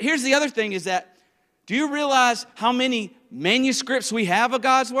here's the other thing is that, do you realize how many manuscripts we have of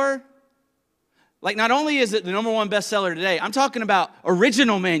God's Word? Like, not only is it the #1 bestseller today, I'm talking about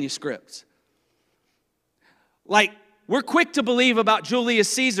original manuscripts. Like, we're quick to believe about Julius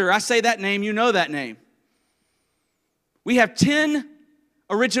Caesar. I say that name, you know that name. We have 10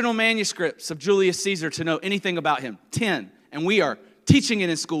 original manuscripts of Julius Caesar to know anything about him. 10. And we are teaching it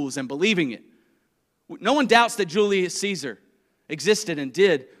in schools and believing it. No one doubts that Julius Caesar existed and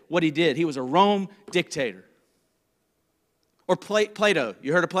did what he did. He was a Rome dictator. Or Plato.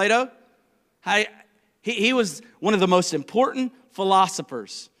 You heard of Plato? He was one of the most important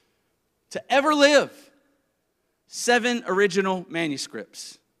philosophers to ever live. 7 original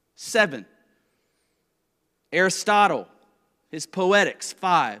manuscripts. 7. Aristotle, his Poetics,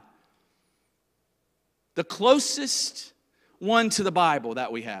 5. The closest one to the Bible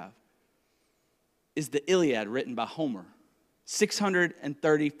that we have is the Iliad, written by Homer.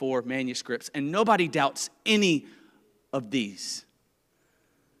 634 manuscripts, and nobody doubts any of these.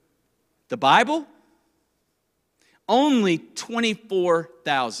 The Bible, only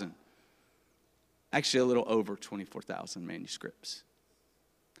 24,000. Actually, a little over 24,000 manuscripts.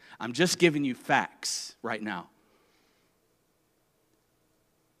 I'm just giving you facts right now.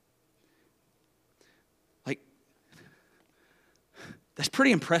 Like, that's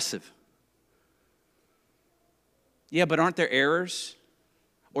pretty impressive. Yeah, but aren't there errors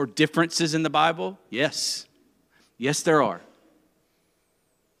or differences in the Bible? Yes. Yes, there are.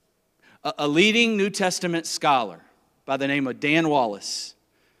 A leading New Testament scholar by the name of Dan Wallace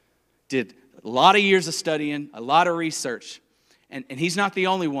did a lot of years of studying, a lot of research, and he's not the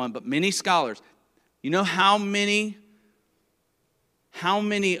only one, but many scholars. You know how many how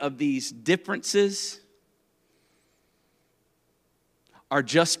many of these differences are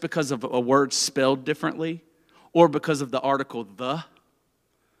just because of a word spelled differently or because of the article the?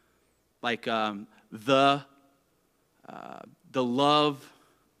 Like the love,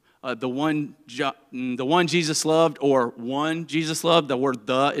 the one Jesus loved, or one Jesus loved. The word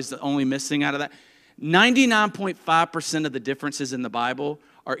the is the only missing out of that. 99.5% of the differences in the Bible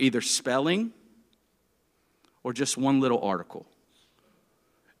are either spelling or just one little article.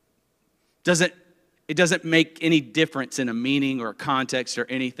 It doesn't make any difference in a meaning or a context or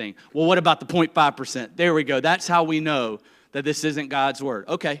anything. Well, what about the 0.5%? There we go. That's how we know that this isn't God's word.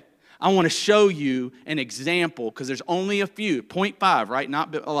 Okay, I want to show you an example because there's only a few. 0.5, right?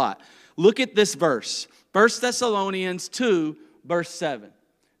 Not a lot. Look at this verse. 1 Thessalonians 2, verse 7.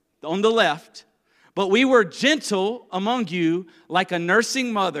 On the left, but we were gentle among you like a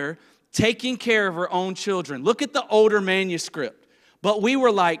nursing mother taking care of her own children. Look at the older manuscript. But we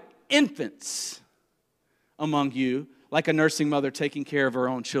were like infants among you, like a nursing mother taking care of her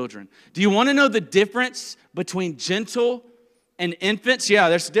own children. Do you want to know the difference between gentle and infants? Yeah,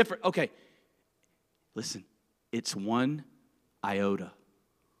 there's different. Okay, listen, it's one iota.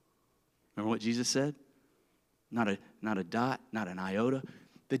 Remember what Jesus said? Not a dot, not an iota.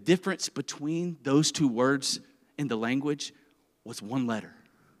 The difference between those two words in the language was one letter.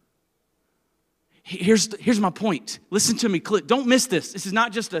 Here's my point. Listen to me. Don't miss this. This is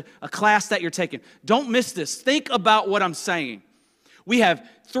not just a class that you're taking. Don't miss this. Think about what I'm saying. We have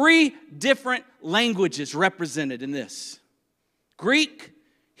 3 different languages represented in this. Greek,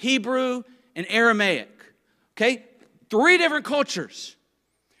 Hebrew, and Aramaic. Okay? 3 different cultures.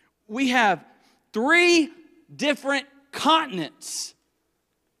 We have 3 different continents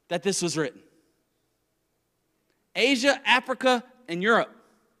that this was written. Asia, Africa, and Europe.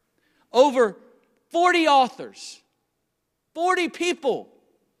 Over 40 authors, 40 people,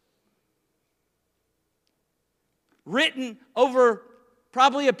 written over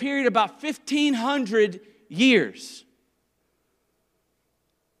probably a period of about 1,500 years.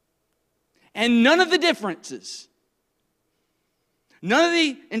 And none of the differences, none of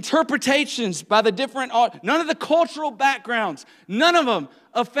the interpretations by the different, none of the cultural backgrounds, none of them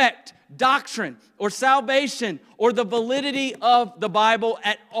affect doctrine or salvation or the validity of the Bible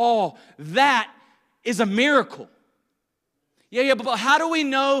at all. That is a miracle. Yeah, but how do we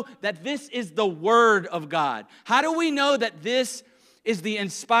know that this is the Word of God? How do we know that this is the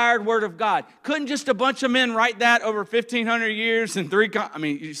inspired Word of God? Couldn't just a bunch of men write that over 1,500 years and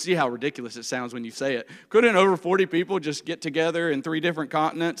you see how ridiculous it sounds when you say it. Couldn't over 40 people just get together in 3 different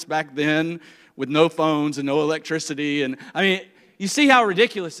continents back then with no phones and no electricity? And you see how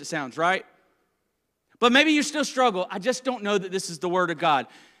ridiculous it sounds, right? But maybe you still struggle. I just don't know that this is the Word of God.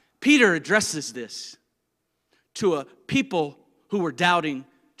 Peter addresses this to a people who were doubting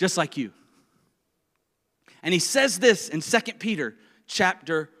just like you. And he says this in 2 Peter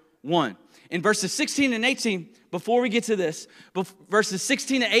chapter 1. In verses 16 and 18, before we get to this, verses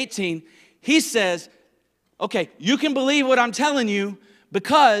 16 and 18, he says, okay, you can believe what I'm telling you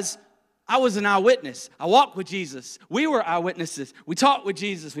because I was an eyewitness. I walked with Jesus. We were eyewitnesses. We talked with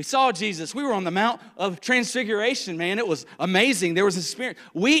Jesus. We saw Jesus. We were on the Mount of Transfiguration, man. It was amazing. There was an experience.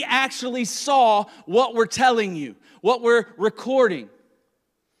 We actually saw what we're telling you, what we're recording.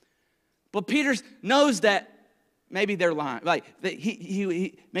 But Peter knows that maybe they're lying. Like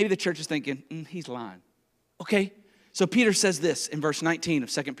maybe the church is thinking, he's lying. Okay, so Peter says this in verse 19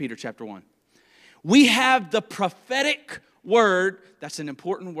 of 2 Peter chapter 1. We have the prophetic word, that's an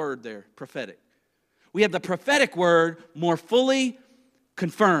important word there, prophetic. We have the prophetic word more fully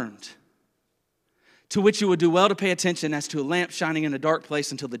confirmed, to which you would do well to pay attention as to a lamp shining in a dark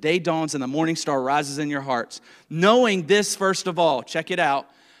place until the day dawns and the morning star rises in your hearts. Knowing this, first of all, check it out,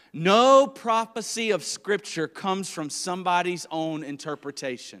 no prophecy of Scripture comes from somebody's own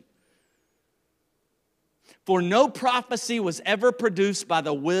interpretation. For no prophecy was ever produced by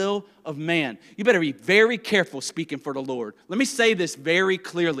the will of man. You better be very careful speaking for the Lord. Let me say this very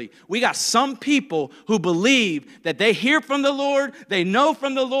clearly. We got some people who believe that they hear from the Lord, they know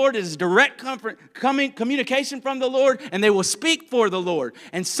from the Lord, it is direct communication from the Lord, and they will speak for the Lord.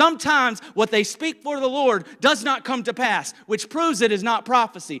 And sometimes what they speak for the Lord does not come to pass, which proves it is not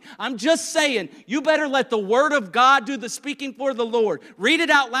prophecy. I'm just saying, you better let the Word of God do the speaking for the Lord. Read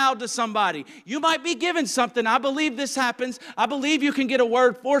it out loud to somebody. You might be given something. I believe this happens. I believe you can get a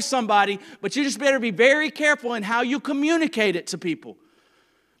word for somebody, but you just better be very careful in how you communicate it to people.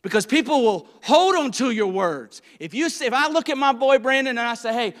 Because people will hold on to your words. If I look at my boy Brandon and I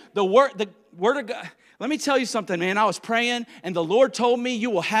say, hey, the word of God, let me tell you something, man. I was praying and the Lord told me you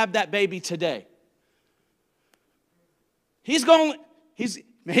will have that baby today. He's going,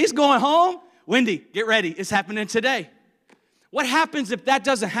 He's going home. Wendy, get ready. It's happening today. What happens if that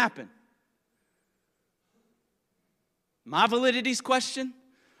doesn't happen? My validity's question,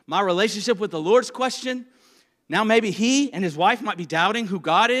 my relationship with the Lord's question. Now maybe he and his wife might be doubting who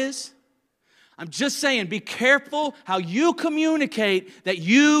God is. I'm just saying, be careful how you communicate that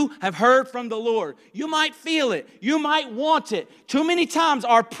you have heard from the Lord. You might feel it. You might want it. Too many times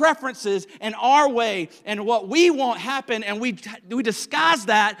our preferences and our way and what we want happen, and we disguise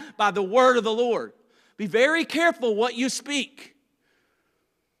that by the word of the Lord. Be very careful what you speak.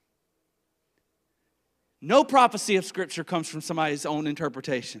 No prophecy of Scripture comes from somebody's own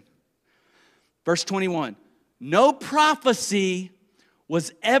interpretation. Verse 21, no prophecy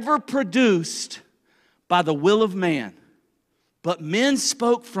was ever produced by the will of man, but men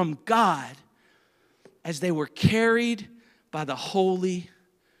spoke from God as they were carried by the Holy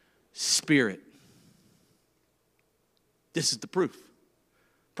Spirit. This is the proof.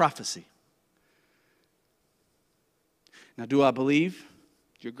 Prophecy. Now, do I believe?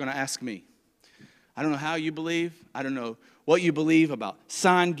 You're going to ask me. I don't know how you believe. I don't know what you believe about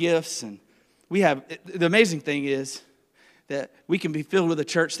sign gifts. And the amazing thing is that we can be filled with a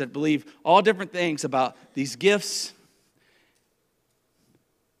church that believe all different things about these gifts.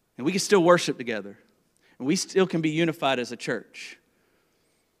 And we can still worship together. And we still can be unified as a church.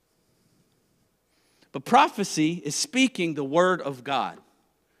 But prophecy is speaking the word of God.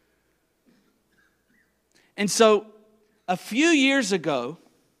 And so, a few years ago,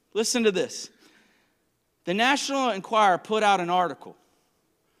 listen to this. The National Enquirer put out an article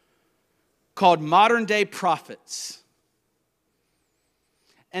called Modern Day Prophets.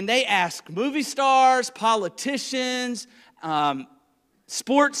 And they asked movie stars, politicians,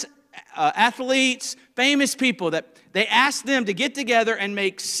 sports athletes, famous people, that they asked them to get together and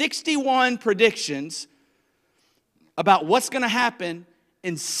make 61 predictions about what's going to happen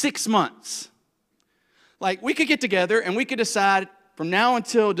in 6 months. Like, we could get together and we could decide from now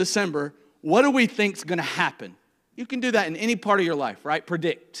until December, what do we think is going to happen? You can do that in any part of your life, right?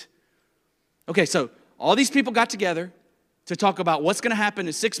 Predict. Okay, so all these people got together to talk about what's going to happen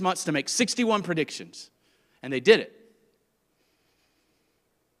in 6 months to make 61 predictions. And they did it.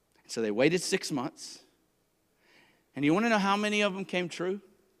 So they waited 6 months. And you want to know how many of them came true?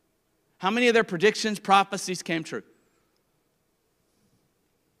 How many of their predictions, prophecies came true?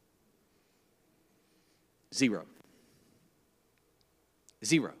 0.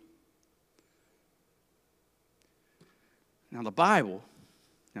 0. Now the Bible,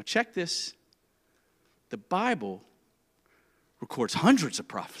 now check this. The Bible records hundreds of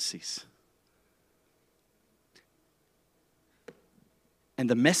prophecies. And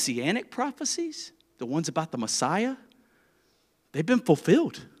the messianic prophecies, the ones about the Messiah, they've been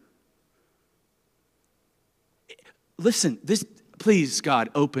fulfilled. Listen, please, God,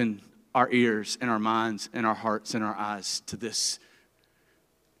 open our ears and our minds and our hearts and our eyes to this.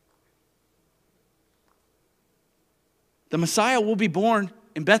 The Messiah will be born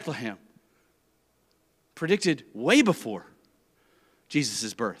in Bethlehem, predicted way before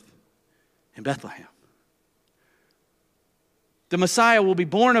Jesus' birth in Bethlehem. The Messiah will be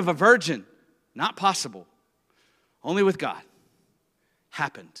born of a virgin, not possible, only with God.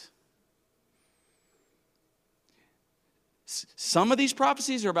 Happened. Some of these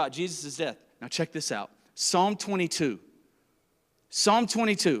prophecies are about Jesus' death. Now check this out. Psalm 22. Psalm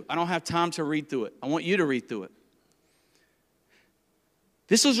 22. I don't have time to read through it. I want you to read through it.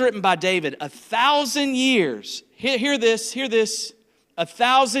 This was written by David 1,000 years. Hear this.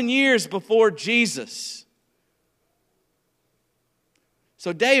 1,000 years before Jesus.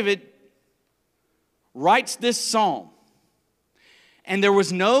 So David writes this psalm. And there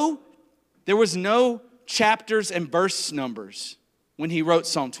was no chapters and verse numbers when he wrote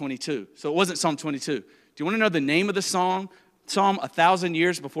Psalm 22. So it wasn't Psalm 22. Do you want to know the name of the psalm? Psalm 1,000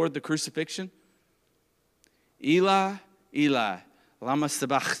 years before the crucifixion? Eli, Eli, lama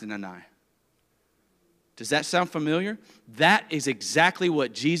sabachthani. Does that sound familiar? That is exactly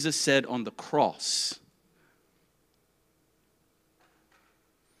what Jesus said on the cross.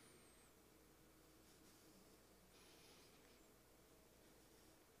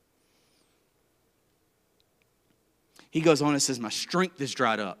 He goes on and says, my strength is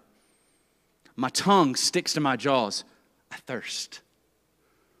dried up. My tongue sticks to my jaws. I thirst.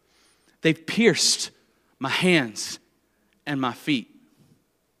 They've pierced my hands and my feet.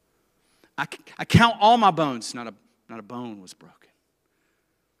 I count all my bones. Not a bone was broken.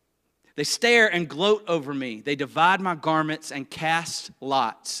 They stare and gloat over me. They divide my garments and cast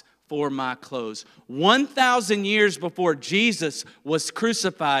lots for my clothes. 1,000 years before Jesus was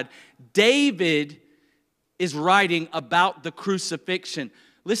crucified, David is writing about the crucifixion.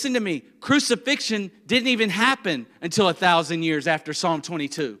 Listen to me. Crucifixion didn't even happen until 1,000 years after Psalm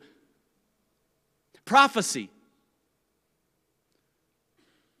 22. Prophecy.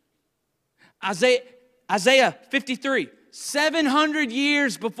 Isaiah 53, 700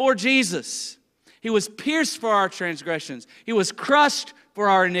 years before Jesus. He was pierced for our transgressions. He was crushed for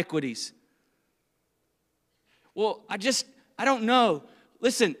our iniquities. Well, I don't know.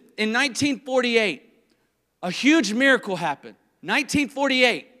 Listen, in 1948, a huge miracle happened.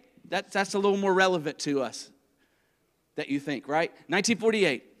 1948, that's a little more relevant to us that you think, right?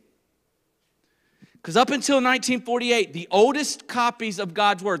 1948. Because up until 1948, the oldest copies of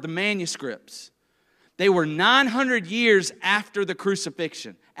God's Word, the manuscripts, they were 900 years after the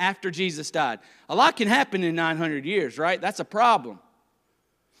crucifixion, after Jesus died. A lot can happen in 900 years, right? That's a problem.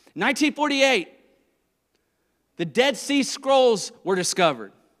 1948, the Dead Sea Scrolls were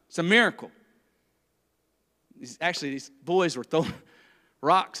discovered. It's a miracle. These boys were throwing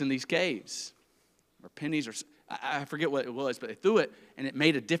rocks in these caves, or pennies, or I forget what it was, but they threw it, and it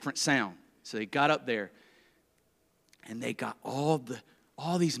made a different sound. So they got up there, and they got all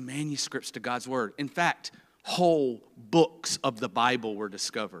these manuscripts to God's Word. In fact, whole books of the Bible were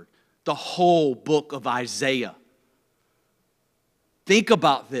discovered. The whole book of Isaiah. Think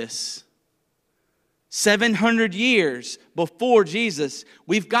about this. 700 years before Jesus,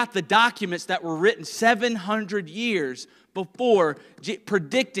 we've got the documents that were written 700 years before,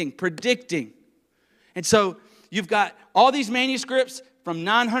 predicting. And so you've got all these manuscripts from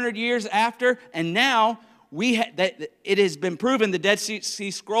 900 years after, and now it has been proven the Dead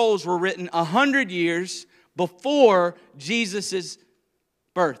Sea Scrolls were written 100 years before Jesus'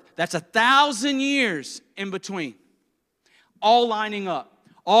 birth. That's 1,000 years in between, all lining up.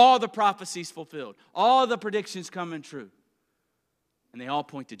 All the prophecies fulfilled. All the predictions coming true. And they all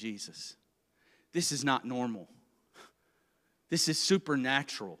point to Jesus. This is not normal. This is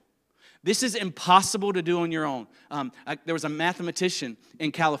supernatural. This is impossible to do on your own. There was a mathematician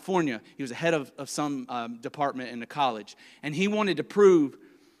in California. He was a head of some department in the college. And he wanted to prove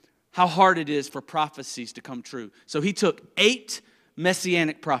how hard it is for prophecies to come true. So he took 8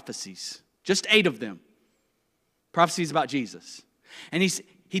 messianic prophecies. Just 8 of them. Prophecies about Jesus. And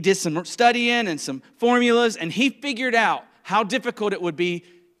he did some studying and some formulas, and he figured out how difficult it would be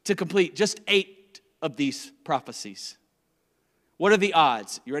to complete just 8 of these prophecies. What are the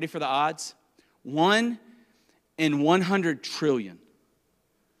odds? You ready for the odds? 1 in 100 trillion,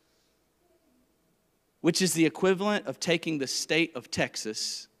 which is the equivalent of taking the state of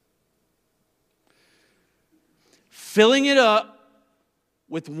Texas, filling it up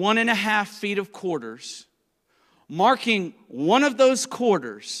with 1.5 feet of quarters, marking one of those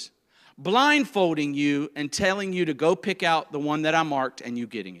quarters, blindfolding you and telling you to go pick out the one that I marked and you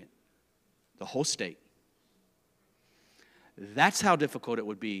getting it. The whole state. That's how difficult it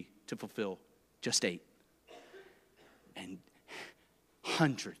would be to fulfill just 8. And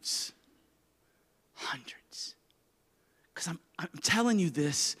hundreds. Because I'm telling you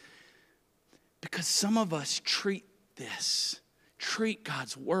this because some of us treat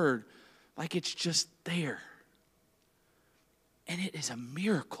God's Word like it's just there. And it is a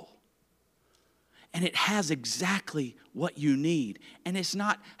miracle. And it has exactly what you need. And it's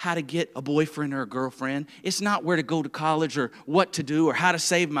not how to get a boyfriend or a girlfriend. It's not where to go to college or what to do or how to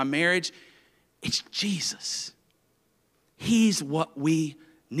save my marriage. It's Jesus. He's what we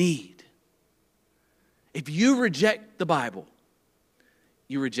need. If you reject the Bible,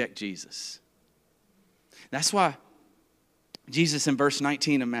 you reject Jesus. That's why Jesus in verse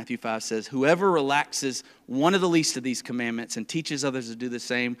 19 of Matthew 5 says, whoever relaxes one of the least of these commandments and teaches others to do the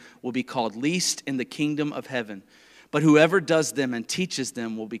same will be called least in the kingdom of heaven. But whoever does them and teaches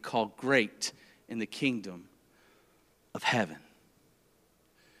them will be called great in the kingdom of heaven.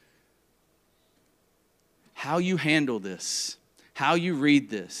 How you handle this, how you read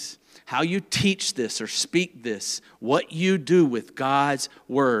this, how you teach this or speak this, what you do with God's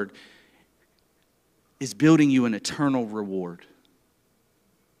Word is building you an eternal reward.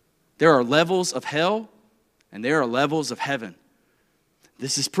 There are levels of hell and there are levels of heaven.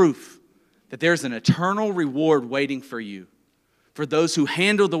 This is proof that there's an eternal reward waiting for you, for those who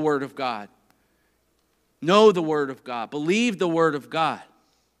handle the Word of God, know the Word of God, believe the Word of God.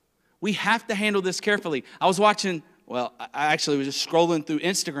 We have to handle this carefully. I actually was just scrolling through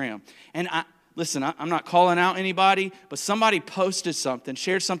Instagram, and I'm not calling out anybody, but somebody posted something,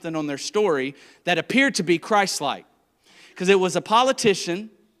 shared something on their story that appeared to be Christ-like. Because it was a politician,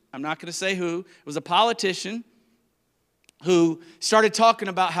 I'm not going to say who, it was a politician who started talking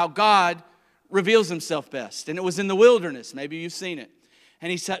about how God reveals himself best. And it was in the wilderness, maybe you've seen it.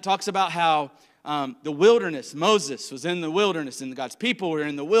 And he talks about how the wilderness. Moses was in the wilderness, and God's people were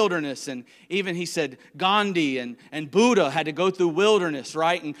in the wilderness. And even he said Gandhi and Buddha had to go through wilderness,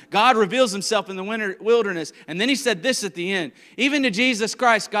 right? And God reveals himself in the wilderness. And then he said this at the end, even to Jesus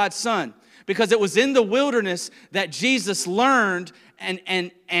Christ, God's Son, because it was in the wilderness that Jesus learned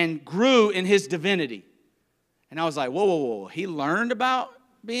and grew in his divinity. And I was like, whoa, whoa, whoa. He learned about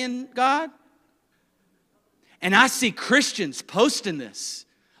being God? And I see Christians posting this.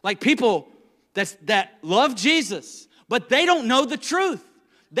 Like people that love Jesus, but they don't know the truth.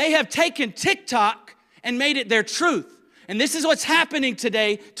 They have taken TikTok and made it their truth. And this is what's happening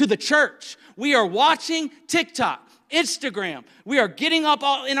today to the church. We are watching TikTok, Instagram. We are getting up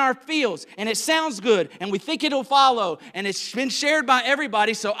all in our fields, and it sounds good, and we think it'll follow, and it's been shared by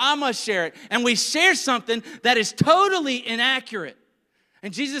everybody, so I must share it. And we share something that is totally inaccurate.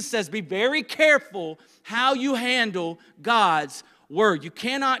 And Jesus says, be very careful how you handle God's word. You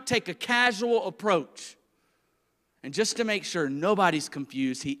cannot take a casual approach. And just to make sure nobody's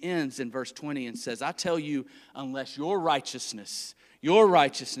confused, he ends in verse 20 and says, I tell you, unless your righteousness,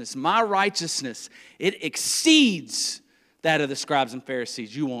 my righteousness, it exceeds that of the scribes and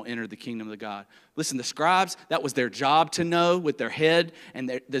Pharisees, you won't enter the kingdom of God. Listen, the scribes, that was their job to know with their head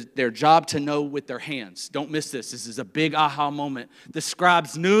and their job to know with their hands. Don't miss this. This is a big aha moment. The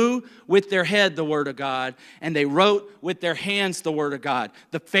scribes knew with their head the word of God, and they wrote with their hands the word of God.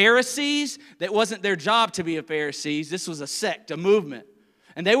 The Pharisees, that wasn't their job to be a Pharisees. This was a sect, a movement.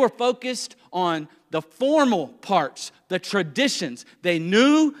 And they were focused on the formal parts, the traditions. They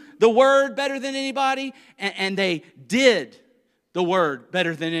knew the word better than anybody, and they did the word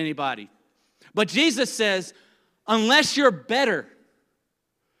better than anybody. But Jesus says, unless you're better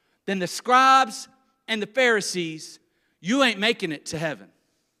than the scribes and the Pharisees, you ain't making it to heaven.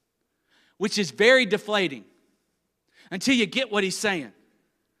 Which is very deflating until you get what he's saying.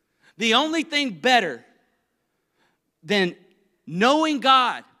 The only thing better than knowing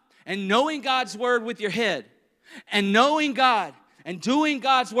God and knowing God's word with your head and knowing God and doing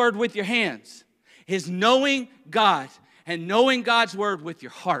God's word with your hands is knowing God and knowing God's word with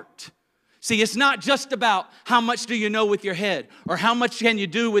your heart. See, it's not just about how much do you know with your head or how much can you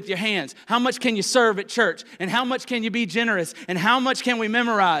do with your hands, how much can you serve at church, and how much can you be generous, and how much can we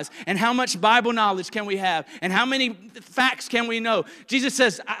memorize, and how much Bible knowledge can we have, and how many facts can we know. Jesus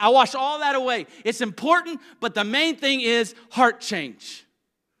says, I wash all that away. It's important, but the main thing is heart change.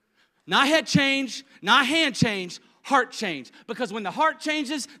 Not head change, not hand change, heart change. Because when the heart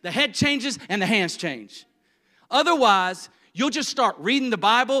changes, the head changes, and the hands change. Otherwise, you'll just start reading the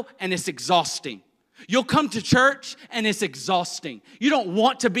Bible and it's exhausting. You'll come to church and it's exhausting. You don't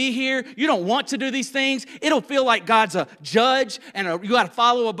want to be here. You don't want to do these things. It'll feel like God's a judge and you got to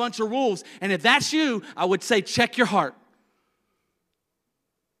follow a bunch of rules. And if that's you, I would say check your heart.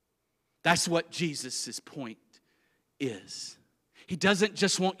 That's what Jesus' point is. He doesn't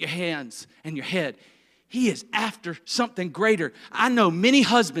just want your hands and your head. He is after something greater. I know many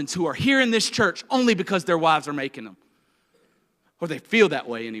husbands who are here in this church only because their wives are making them. Or they feel that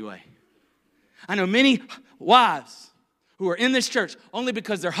way anyway. I know many wives who are in this church only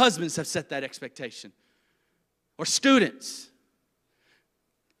because their husbands have set that expectation. Or students.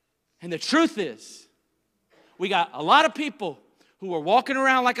 And the truth is, we got a lot of people who are walking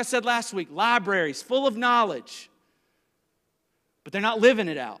around, like I said last week, libraries full of knowledge, but they're not living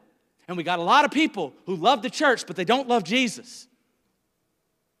it out. And we got a lot of people who love the church, but they don't love Jesus.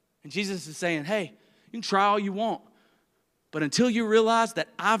 And Jesus is saying, hey, you can try all you want. But until you realize that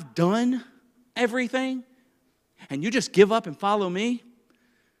I've done everything and you just give up and follow me,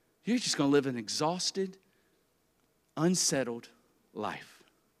 you're just going to live an exhausted, unsettled life.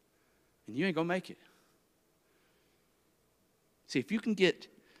 And you ain't going to make it. See, if you can get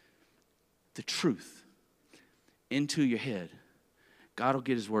the truth into your head, God will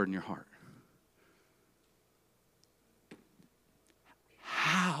get his word in your heart.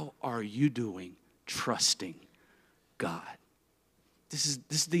 How are you doing trusting God? This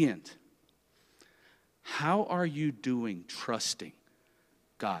is the end. How are you doing trusting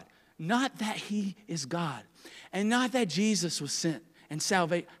God? Not that he is God, and not that Jesus was sent and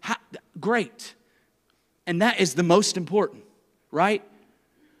salvation. Great. And that is the most important, right?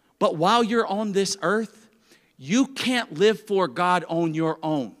 But while you're on this earth, you can't live for God on your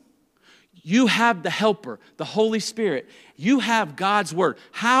own. You have the helper, the Holy Spirit. You have God's word.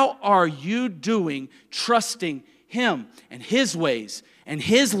 How are you doing trusting him and his ways and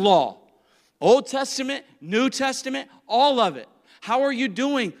his law? Old Testament, New Testament, all of it. How are you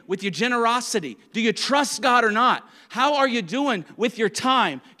doing with your generosity? Do you trust God or not? How are you doing with your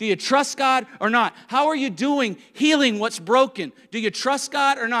time? Do you trust God or not? How are you doing healing what's broken? Do you trust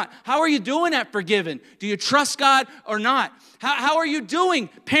God or not? How are you doing at forgiving? Do you trust God or not? How are you doing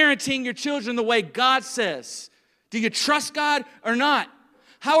parenting your children the way God says? Do you trust God or not?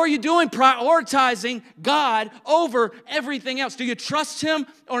 How are you doing prioritizing God over everything else? Do you trust Him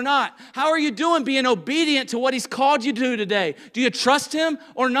or not? How are you doing being obedient to what He's called you to do today? Do you trust Him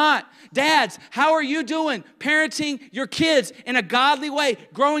or not? Dads, how are you doing parenting your kids in a godly way,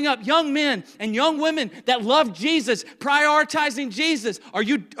 growing up young men and young women that love Jesus, prioritizing Jesus? Are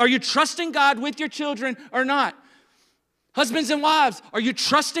you trusting God with your children or not? Husbands and wives, are you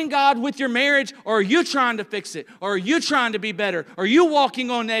trusting God with your marriage, or are you trying to fix it? Or are you trying to be better? Are you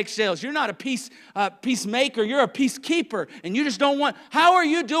walking on eggshells? You're not a peacemaker, you're a peacekeeper, and you just don't want. How are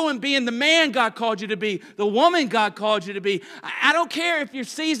you doing being the man God called you to be, the woman God called you to be? I don't care if your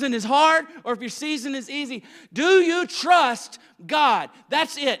season is hard or if your season is easy. Do you trust God?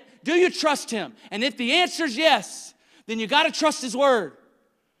 That's it. Do you trust Him? And if the answer is yes, then you got to trust His word,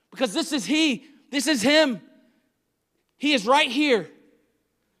 because this is Him. He is right here.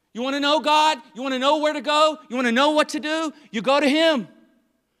 You want to know God? You want to know where to go? You want to know what to do? You go to Him.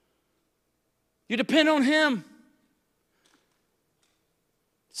 You depend on Him.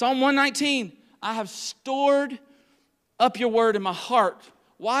 Psalm 119, I have stored up your word in my heart.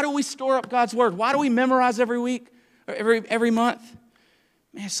 Why do we store up God's word? Why do we memorize every week or every month?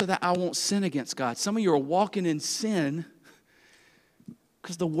 Man, so that I won't sin against God. Some of you are walking in sin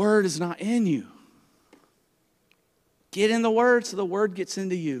because the word is not in you. Get in the word so the word gets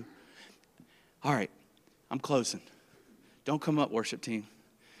into you. All right, I'm closing. Don't come up, worship team.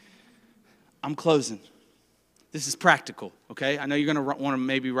 I'm closing. This is practical, okay? I know you're going to want to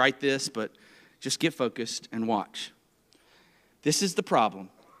maybe write this, but just get focused and watch. This is the problem,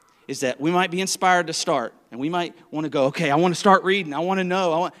 is that we might be inspired to start, and we might want to go, okay, I want to start reading. I want to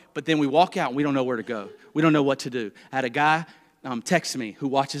know. But then we walk out, and we don't know where to go. We don't know what to do. I had a guy text me who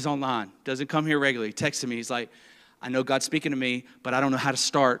watches online, doesn't come here regularly. He texted me. He's like, I know God's speaking to me, but I don't know how to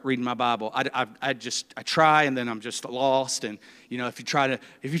start reading my Bible. I try, and then I'm just lost. And you know, if you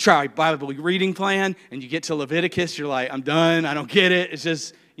try a Bible reading plan and you get to Leviticus, you're like, I'm done. I don't get it. It's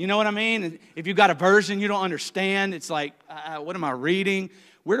just, you know what I mean? And if you've got a version you don't understand, it's like, what am I reading?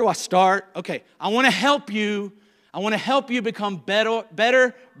 Where do I start? Okay, I want to help you. I want to help you become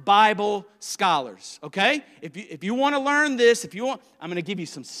better Bible scholars. Okay, if you want to learn this, I'm going to give you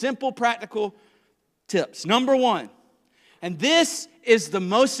some simple, practical tips. Number one, and this is the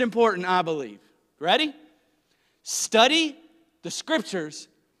most important, I believe. Ready? Study the scriptures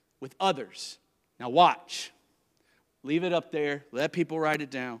with others. Now watch. Leave it up there. Let people write it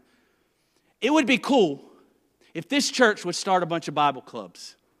down. It would be cool if this church would start a bunch of Bible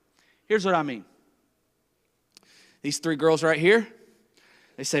clubs. Here's what I mean. These three girls right here,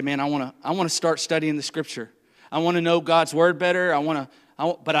 they say, man, I want to start studying the scripture. I want to know God's word better.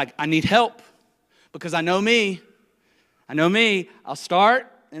 But I need help. Because I know me, I'll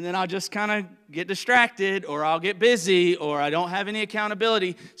start and then I'll just kind of get distracted, or I'll get busy, or I don't have any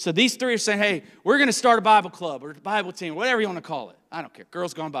accountability. So these three are saying, hey, we're going to start a Bible club or a Bible team, whatever you want to call it. I don't care.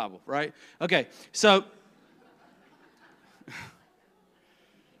 Girls Gone Bible, right? Okay, so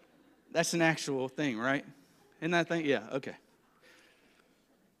that's an actual thing, right? Isn't that thing? Yeah, okay.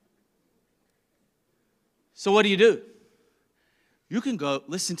 So what do? You can go,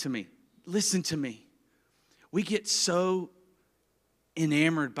 listen to me. We get so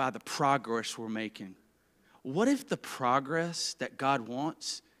enamored by the progress we're making. What if the progress that God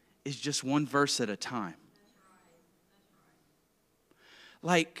wants is just one verse at a time?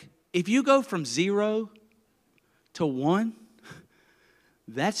 Like, if you go from 0 to 1,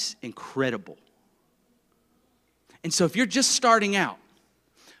 that's incredible. And so if you're just starting out,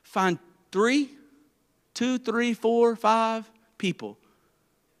 find 2, 3, 4, 5 people.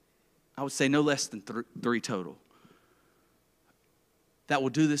 I would say no less than 3 total that will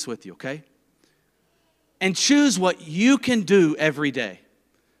do this with you, okay? And choose what you can do every day.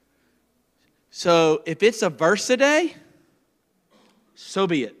 So if it's a verse a day, so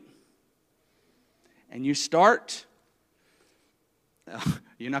be it. And you start,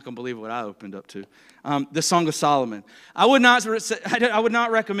 you're not going to believe what I opened up to. The Song of Solomon. I would not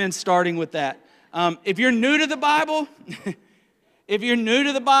recommend starting with that. If you're new to the Bible,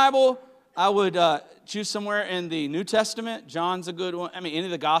 I would choose somewhere in the New Testament. John's a good one. I mean, any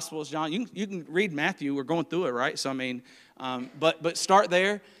of the Gospels, John. You can read Matthew. We're going through it, right? So, I mean, but start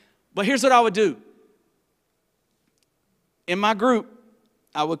there. But here's what I would do. In my group,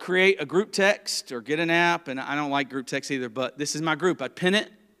 I would create a group text or get an app, and I don't like group text either, but this is my group. I'd pin it,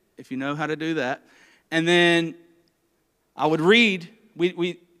 if you know how to do that. And then I would read.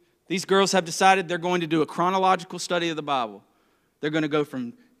 These girls have decided they're going to do a chronological study of the Bible. They're going to go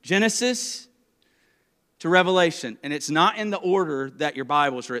from Genesis to Revelation. And it's not in the order that your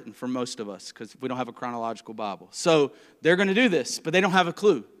Bible is written for most of us, because we don't have a chronological Bible. So they're going to do this, but they don't have a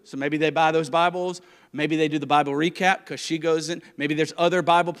clue. So maybe they buy those Bibles. Maybe they do the Bible recap because she goes in. Maybe there's other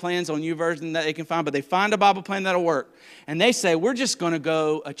Bible plans on YouVersion that they can find, but they find a Bible plan that'll work. And they say, we're just going to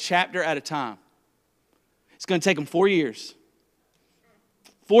go a chapter at a time. It's going to take them 4 years.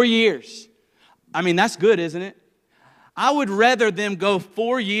 4 years. I mean, that's good, isn't it? I would rather them go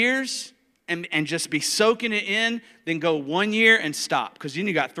 4 years and just be soaking it in than go 1 year and stop. Because then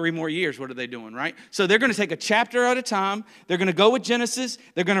you got 3 more years. What are they doing, right? So they're going to take a chapter at a time. They're going to go with Genesis.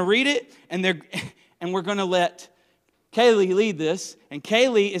 They're going to read it. And we're going to let Kaylee lead this. And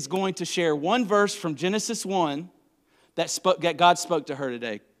Kaylee is going to share one verse from Genesis 1 that God spoke to her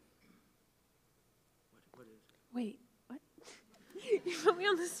today. Wait, what? You put me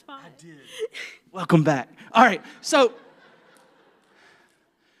on the spot. I did. Welcome back. All right, so,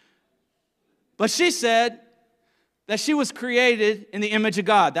 but she said that she was created in the image of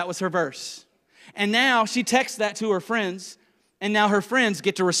God. That was her verse. And now she texts that to her friends, and now her friends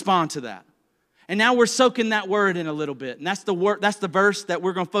get to respond to that. And now we're soaking that word in a little bit. And that's the verse that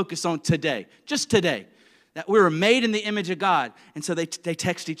we're going to focus on today. Just today. That we were made in the image of God. And so they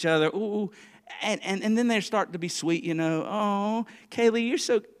text each other, ooh, and then they start to be sweet, you know. Oh, Kaylee,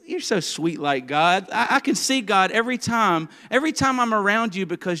 you're so sweet like God. I can see God every time I'm around you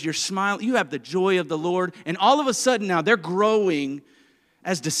because you're smiling. You have the joy of the Lord. And all of a sudden now they're growing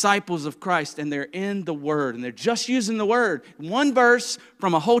as disciples of Christ, and they're in the Word, and they're just using the Word. One verse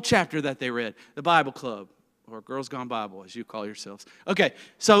from a whole chapter that they read. The Bible Club, or Girls Gone Bible, as you call yourselves. Okay,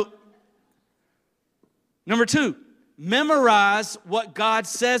 so number 2, memorize what God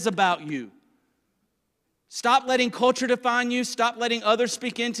says about you. Stop letting culture define you. Stop letting others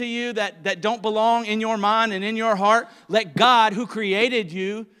speak into you that don't belong in your mind and in your heart. Let God, who created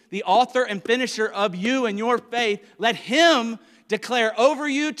you, the author and finisher of you and your faith, let Him declare over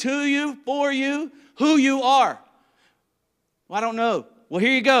you, to you, for you, who you are. Well, I don't know. Well,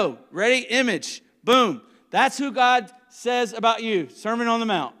 here you go. Ready? Image. Boom. That's who God says about you. Sermon on the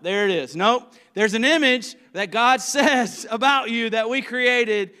Mount. There it is. Nope. There's an image that God says about you that we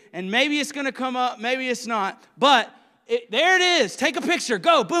created, and maybe it's going to come up, maybe it's not. But there it is. Take a picture.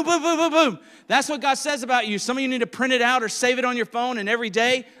 Go. Boom, boom, boom, boom, boom. That's what God says about you. Some of you need to print it out or save it on your phone, and every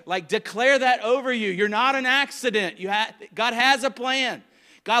day, declare that over you. You're not an accident. God has a plan.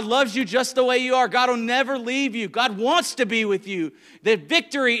 God loves you just the way you are. God will never leave you. God wants to be with you. The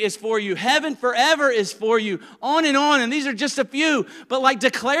victory is for you. Heaven forever is for you. On. And these are just a few. But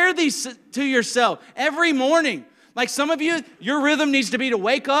declare these to yourself every morning. Like some of you, your rhythm needs to be to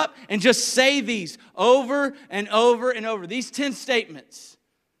wake up and just say these over and over and over. These 10 statements.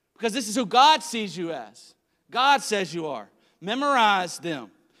 Because this is who God sees you as. God says you are. Memorize them.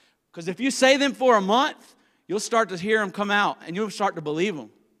 Because if you say them for a month, you'll start to hear them come out, and you'll start to believe them.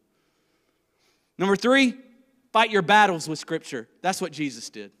 Number 3, fight your battles with Scripture. That's what Jesus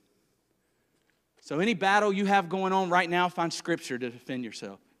did. So any battle you have going on right now, find Scripture to defend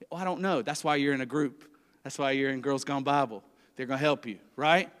yourself. Well, I don't know. That's why you're in a group. That's why you're in Girls Gone Bible. They're going to help you,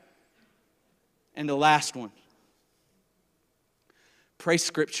 right? And the last one, pray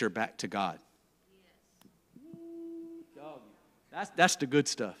Scripture back to God. That's the good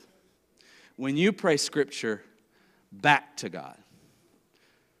stuff. When you pray Scripture back to God.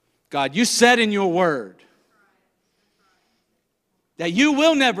 God, you said in your word that you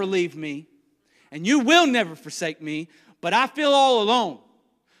will never leave me and you will never forsake me, but I feel all alone.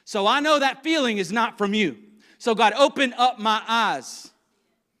 So I know that feeling is not from you. So God, open up my eyes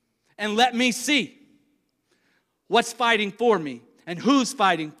and let me see what's fighting for me and who's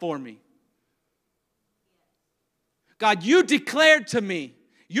fighting for me. God, you declared to me,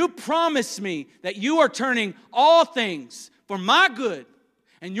 you promised me that you are turning all things for my good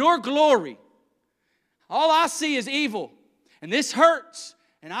and your glory. All I see is evil, and this hurts,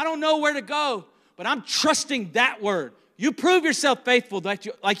 and I don't know where to go, but I'm trusting that word. You prove yourself faithful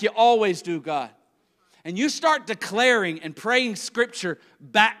like you always do, God. And you start declaring and praying Scripture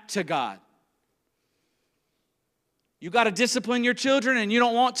back to God. You got to discipline your children and you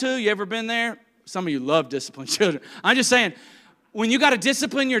don't want to. You ever been there? Some of you love disciplined children. I'm just saying, when you got to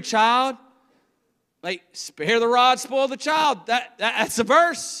discipline your child, spare the rod, spoil the child. That's a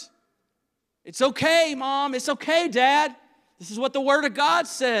verse. It's okay, Mom. It's okay, Dad. This is what the Word of God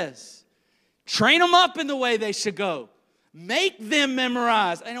says. Train them up in the way they should go. Make them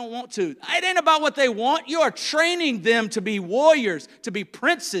memorize. They don't want to. It ain't about what they want. You are training them to be warriors, to be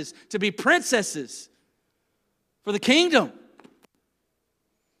princes, to be princesses for the kingdom.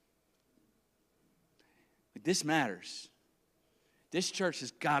 This matters. This church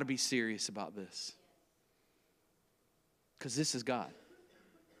has got to be serious about this. Because this is God.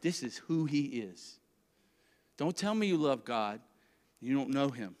 This is who He is. Don't tell me you love God. You don't know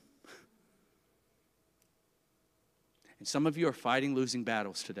Him. And some of you are fighting losing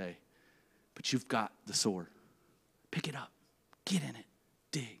battles today, but you've got the sword. Pick it up. Get in it.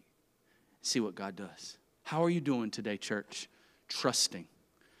 Dig. See what God does. How are you doing today, church? Trusting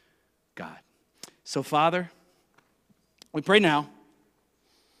God. So, Father, we pray now.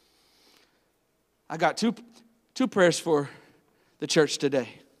 I got two prayers for the church today,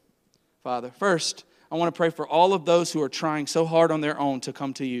 Father. First, I want to pray for all of those who are trying so hard on their own to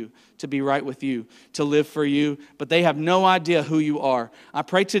come to you, to be right with you, to live for you, but they have no idea who you are. I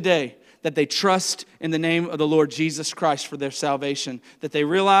pray today that they trust in the name of the Lord Jesus Christ for their salvation, that they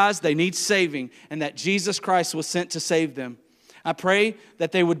realize they need saving and that Jesus Christ was sent to save them. I pray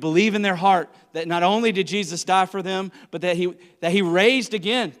that they would believe in their heart that not only did Jesus die for them, but that he raised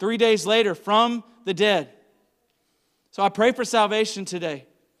again 3 days later from the dead. So I pray for salvation today.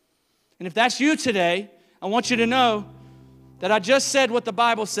 And if that's you today, I want you to know that I just said what the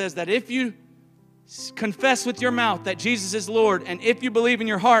Bible says, that if you confess with your mouth that Jesus is Lord, and if you believe in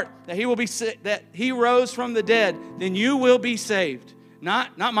your heart that He rose from the dead, then you will be saved.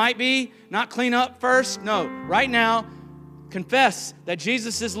 Not might be, not clean up first. No, right now, confess that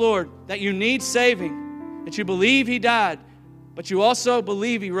Jesus is Lord, that you need saving, that you believe He died, but you also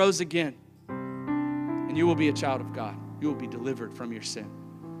believe He rose again. And you will be a child of God. You will be delivered from your sin.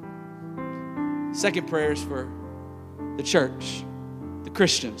 Second prayer is for the church, the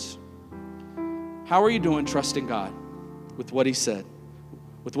Christians. How are you doing trusting God with what He said?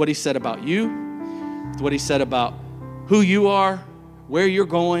 With what He said about you, with what He said about who you are, where you're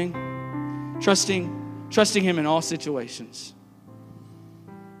going, trusting Him in all situations.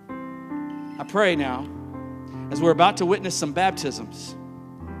 I pray now, as we're about to witness some baptisms,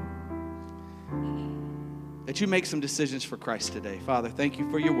 that you make some decisions for Christ today. Father, thank you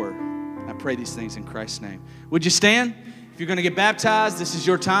for your word. I pray these things in Christ's name. Would you stand? If you're going to get baptized, this is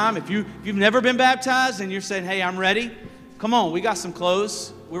your time. If you've never been baptized and you're saying, hey, I'm ready, come on, we got some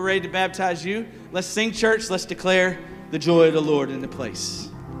clothes. We're ready to baptize you. Let's sing, church. Let's declare the joy of the Lord in the place.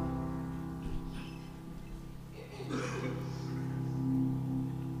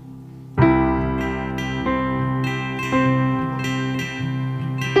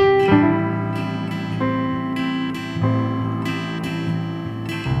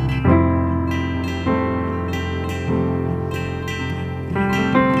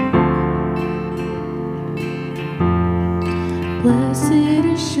 Blessed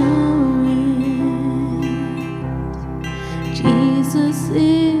assurance, Jesus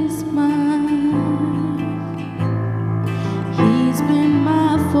is mine. He's been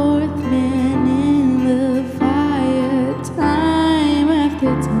my fourth man in the fire, time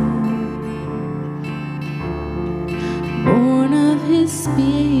after time. Born of His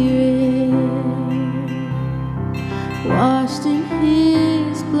Spirit, washed in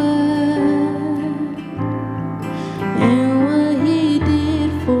His blood.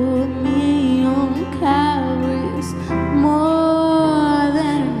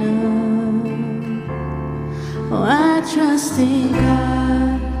 Trust in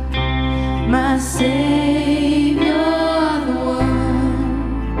God, my Savior, the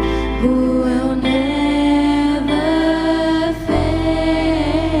one who will never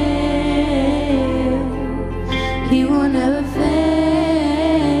fail. He will never fail.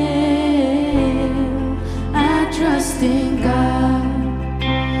 I trust in God,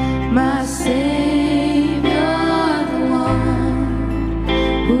 my Savior, the one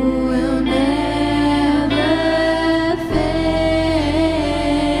who will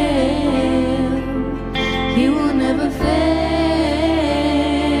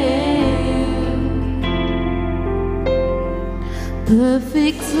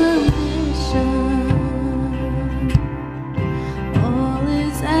perfect submission, all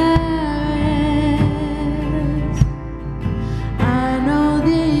is at rest. I know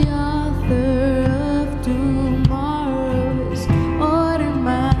the author of tomorrow has ordered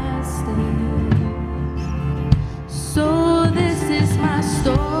my steps. So this is my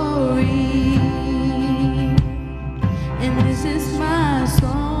story, and this is my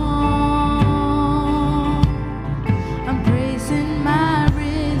song. I'm praising my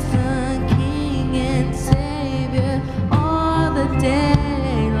risen King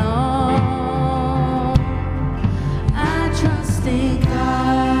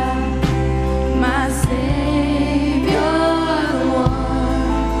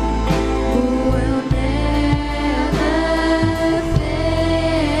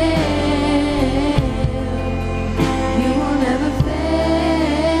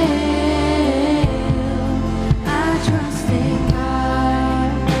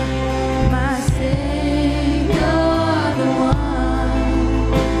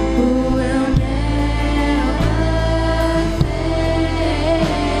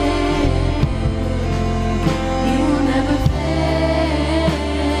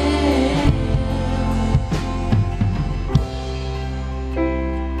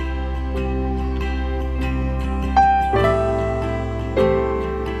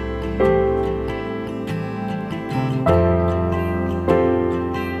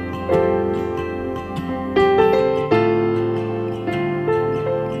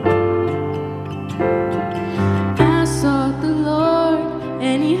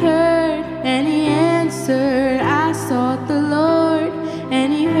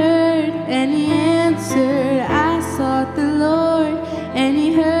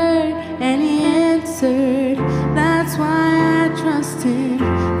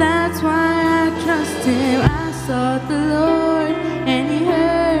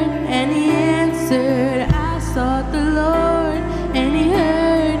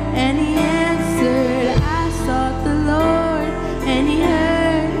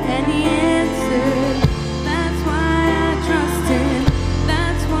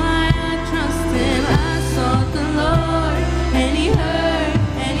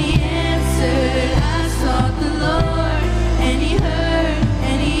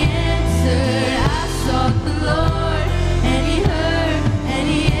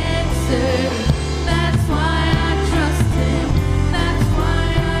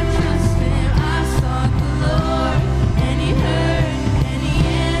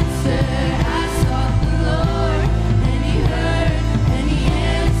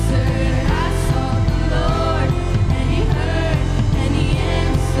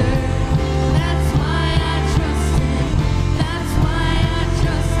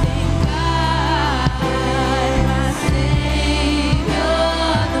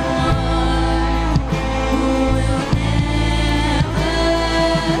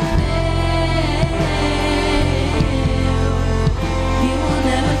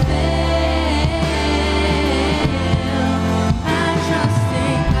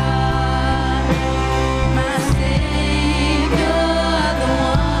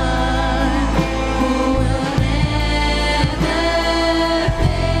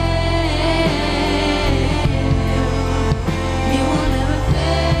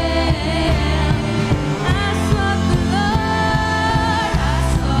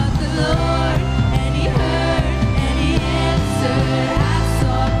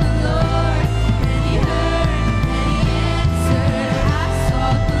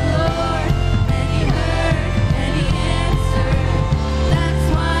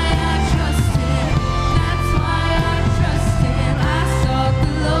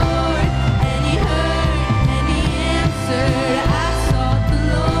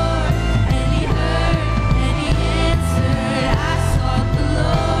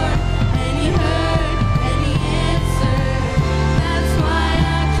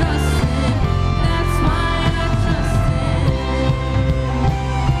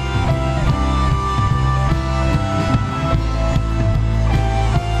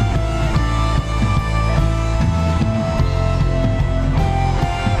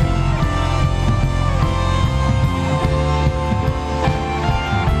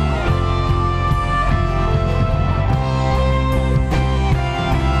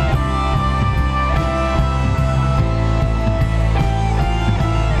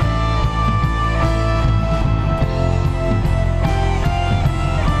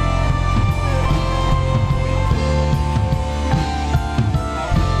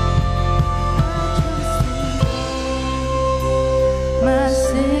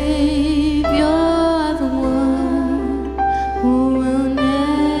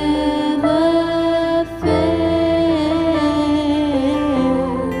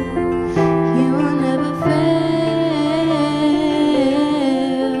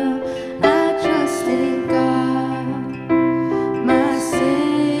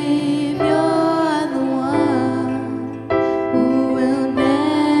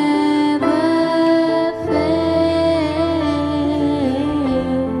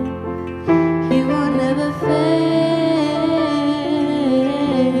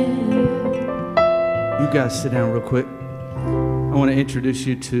guys sit down real quick. I want to introduce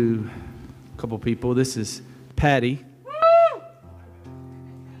you to a couple people. This is Patty.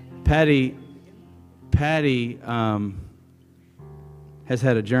 Patty has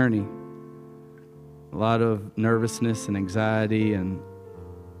had a journey. A lot of nervousness and anxiety, and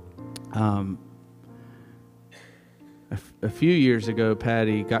a few years ago,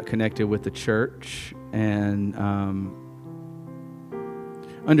 Patty got connected with the church and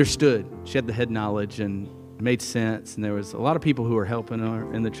understood. She had the head knowledge and it made sense, and there was a lot of people who were helping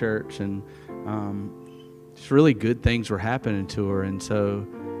her in the church, and just really good things were happening to her. And so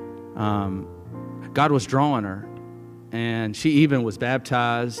God was drawing her, and she even was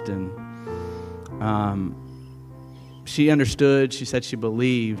baptized, and she understood. She said she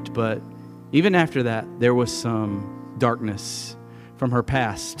believed, but even after that, there was some darkness from her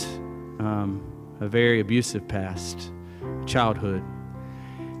past, a very abusive past, childhood.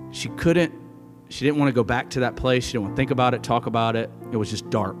 She didn't want to go back to that place. She didn't want to think about it, talk about it. It was just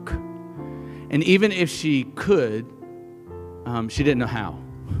dark. And even if she could, she didn't know how,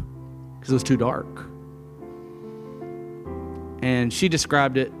 because it was too dark. And she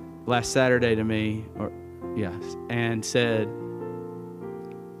described it last Saturday to me, and said,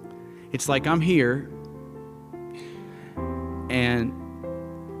 it's like I'm here, and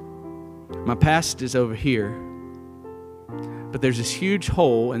my past is over here, but there's this huge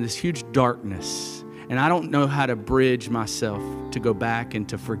hole and this huge darkness, and I don't know how to bridge myself to go back and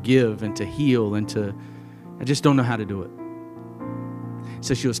to forgive and to heal I just don't know how to do it.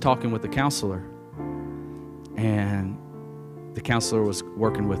 So she was talking with the counselor, and the counselor was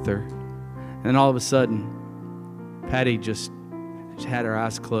working with her, and then all of a sudden, Patty she had her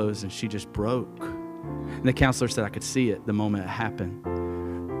eyes closed, and she just broke. And the counselor said I could see it the moment it happened,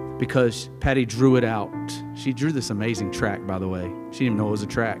 because Patty drew it out. She drew this amazing track, by the way. She didn't even know it was a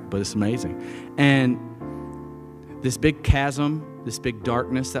track, but it's amazing. And this big chasm, this big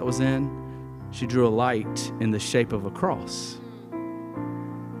darkness that was in, she drew a light in the shape of a cross.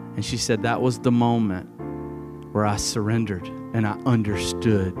 And she said that was the moment where I surrendered and I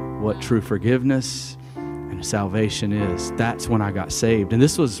understood what true forgiveness and salvation is. That's when I got saved. And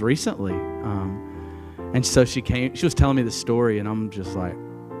this was recently. And so she was telling me the story, and I'm just like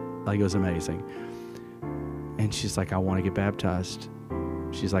it was amazing. And she's like, I want to get baptized.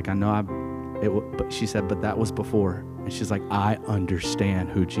 She's like, I know but she said, but that was before. And she's like, I understand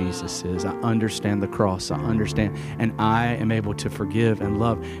who Jesus is. I understand the cross. I understand. And I am able to forgive and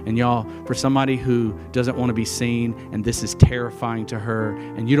love. And y'all, for somebody who doesn't want to be seen, and this is terrifying to her,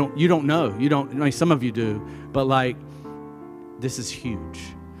 and you don't know, some of you do, but this is huge.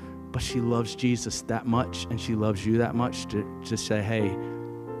 But she loves Jesus that much, and she loves you that much to say, hey,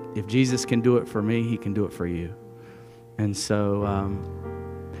 if Jesus can do it for me, he can do it for you. And so,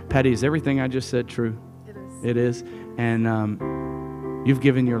 Patty, is everything I just said true? It is. And you've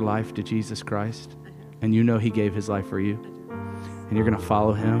given your life to Jesus Christ, and you know he gave his life for you, and you're going to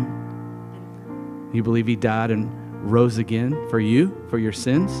follow him. You believe he died and rose again for you, for your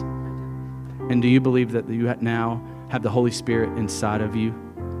sins? And do you believe that you now have the Holy Spirit inside of you?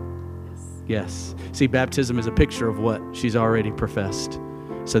 Yes. See, baptism is a picture of what she's already professed.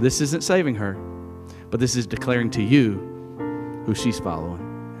 So this isn't saving her, but this is declaring to you who she's following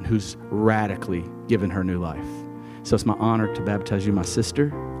and who's radically given her new life. So it's my honor to baptize you, my sister,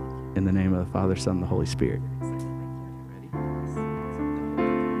 in the name of the Father, Son, and the Holy Spirit.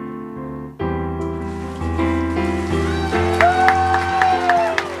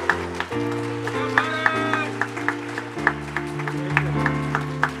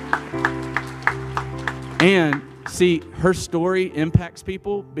 And see, her story impacts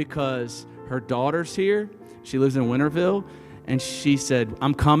people because her daughter's here. She lives in Winterville, and she said,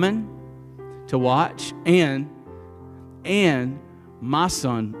 I'm coming to watch, and my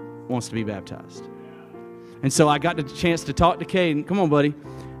son wants to be baptized. And so I got the chance to talk to Caden. Come on, buddy.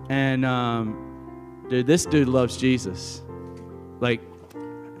 And dude, this dude loves Jesus.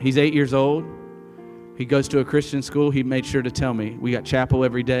 He's 8 years old. He goes to a Christian school. He made sure to tell me. We got chapel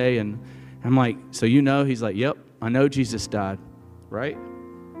every day, and I'm like, so you know? He's like, yep, I know Jesus died, right?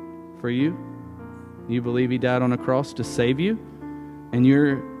 For you? You believe he died on a cross to save you? And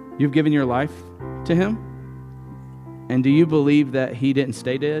you've given your life to him? And do you believe that he didn't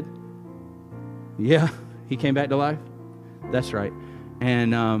stay dead? Yeah, he came back to life? That's right.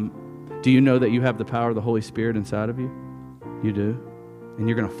 And do you know that you have the power of the Holy Spirit inside of you? You do? And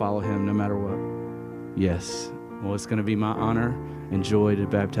you're going to follow him no matter what? Yes. Well, it's going to be my honor and joy to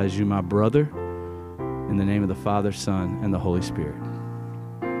baptize you, my brother, in the name of the Father, Son, and the Holy Spirit.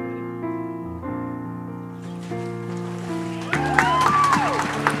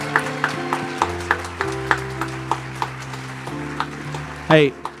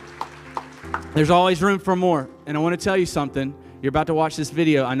 Hey, there's always room for more. And I want to tell you something. You're about to watch this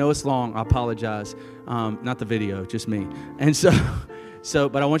video. I know it's long. I apologize. Not the video, just me. And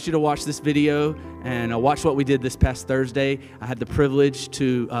but I want you to watch this video and watch what we did this past Thursday. I had the privilege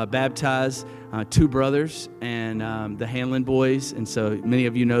to baptize 2 brothers and the Hanlon boys. And so many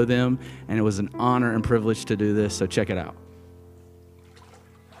of you know them. And it was an honor and privilege to do this. So check it out.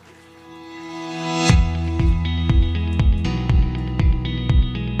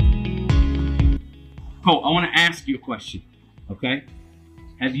 Cole, I want to ask you a question, okay?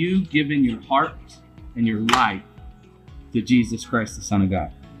 Have you given your heart and your life to Jesus Christ, the Son of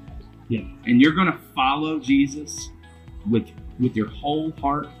God? Yeah. And you're going to follow Jesus with your whole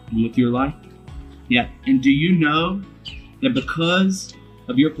heart and with your life? Yeah. And do you know that because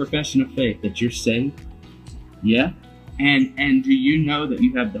of your profession of faith that you're saved? Yeah. And do you know that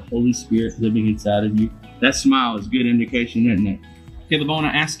you have the Holy Spirit living inside of you? That smile is a good indication, isn't it? Caleb, I want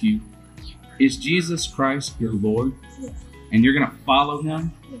to ask you, is Jesus Christ your Lord? And you're going to follow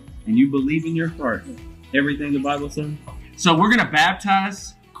him? And you believe in your heart everything the Bible says? So we're going to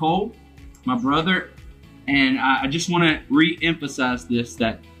baptize Cole, my brother. And I just want to re-emphasize this,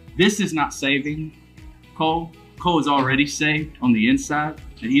 that this is not saving Cole. Cole is already saved on the inside.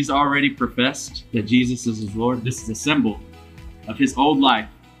 And he's already professed that Jesus is his Lord. This is a symbol of his old life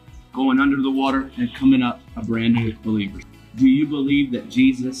going under the water and coming up a brand new believer. Do you believe that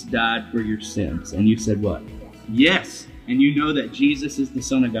Jesus died for your sins? And you said what? Yes. And you know that Jesus is the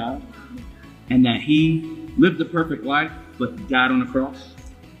Son of God and that he lived the perfect life but died on the cross.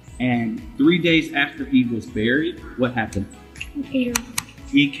 And 3 days after he was buried, what happened?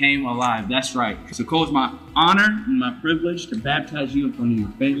 He came alive. That's right. So Cole, it's my honor and my privilege to baptize you in front of your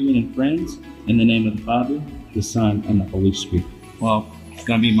family and friends in the name of the Father, the Son, and the Holy Spirit. Well, it's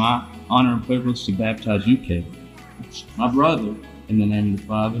going to be my honor and privilege to baptize you, Caden, my brother, in the name of the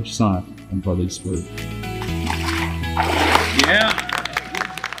Father, Son, and Holy Spirit. Yeah.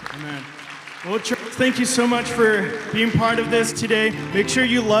 Amen. Well, church, thank you so much for being part of this today. Make sure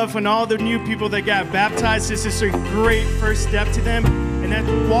you love when all the new people that got baptized. This is a great first step to them. And as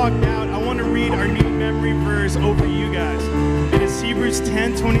we walk out, I want to read our new memory verse over you guys. It is Hebrews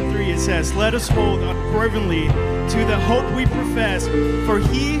 10:23. It says, "Let us hold fervently to the hope we profess, for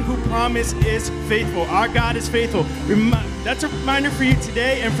he who promised is faithful." Our God is faithful. That's a reminder for you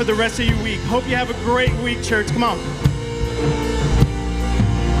today and for the rest of your week. Hope you have a great week, church. Come on.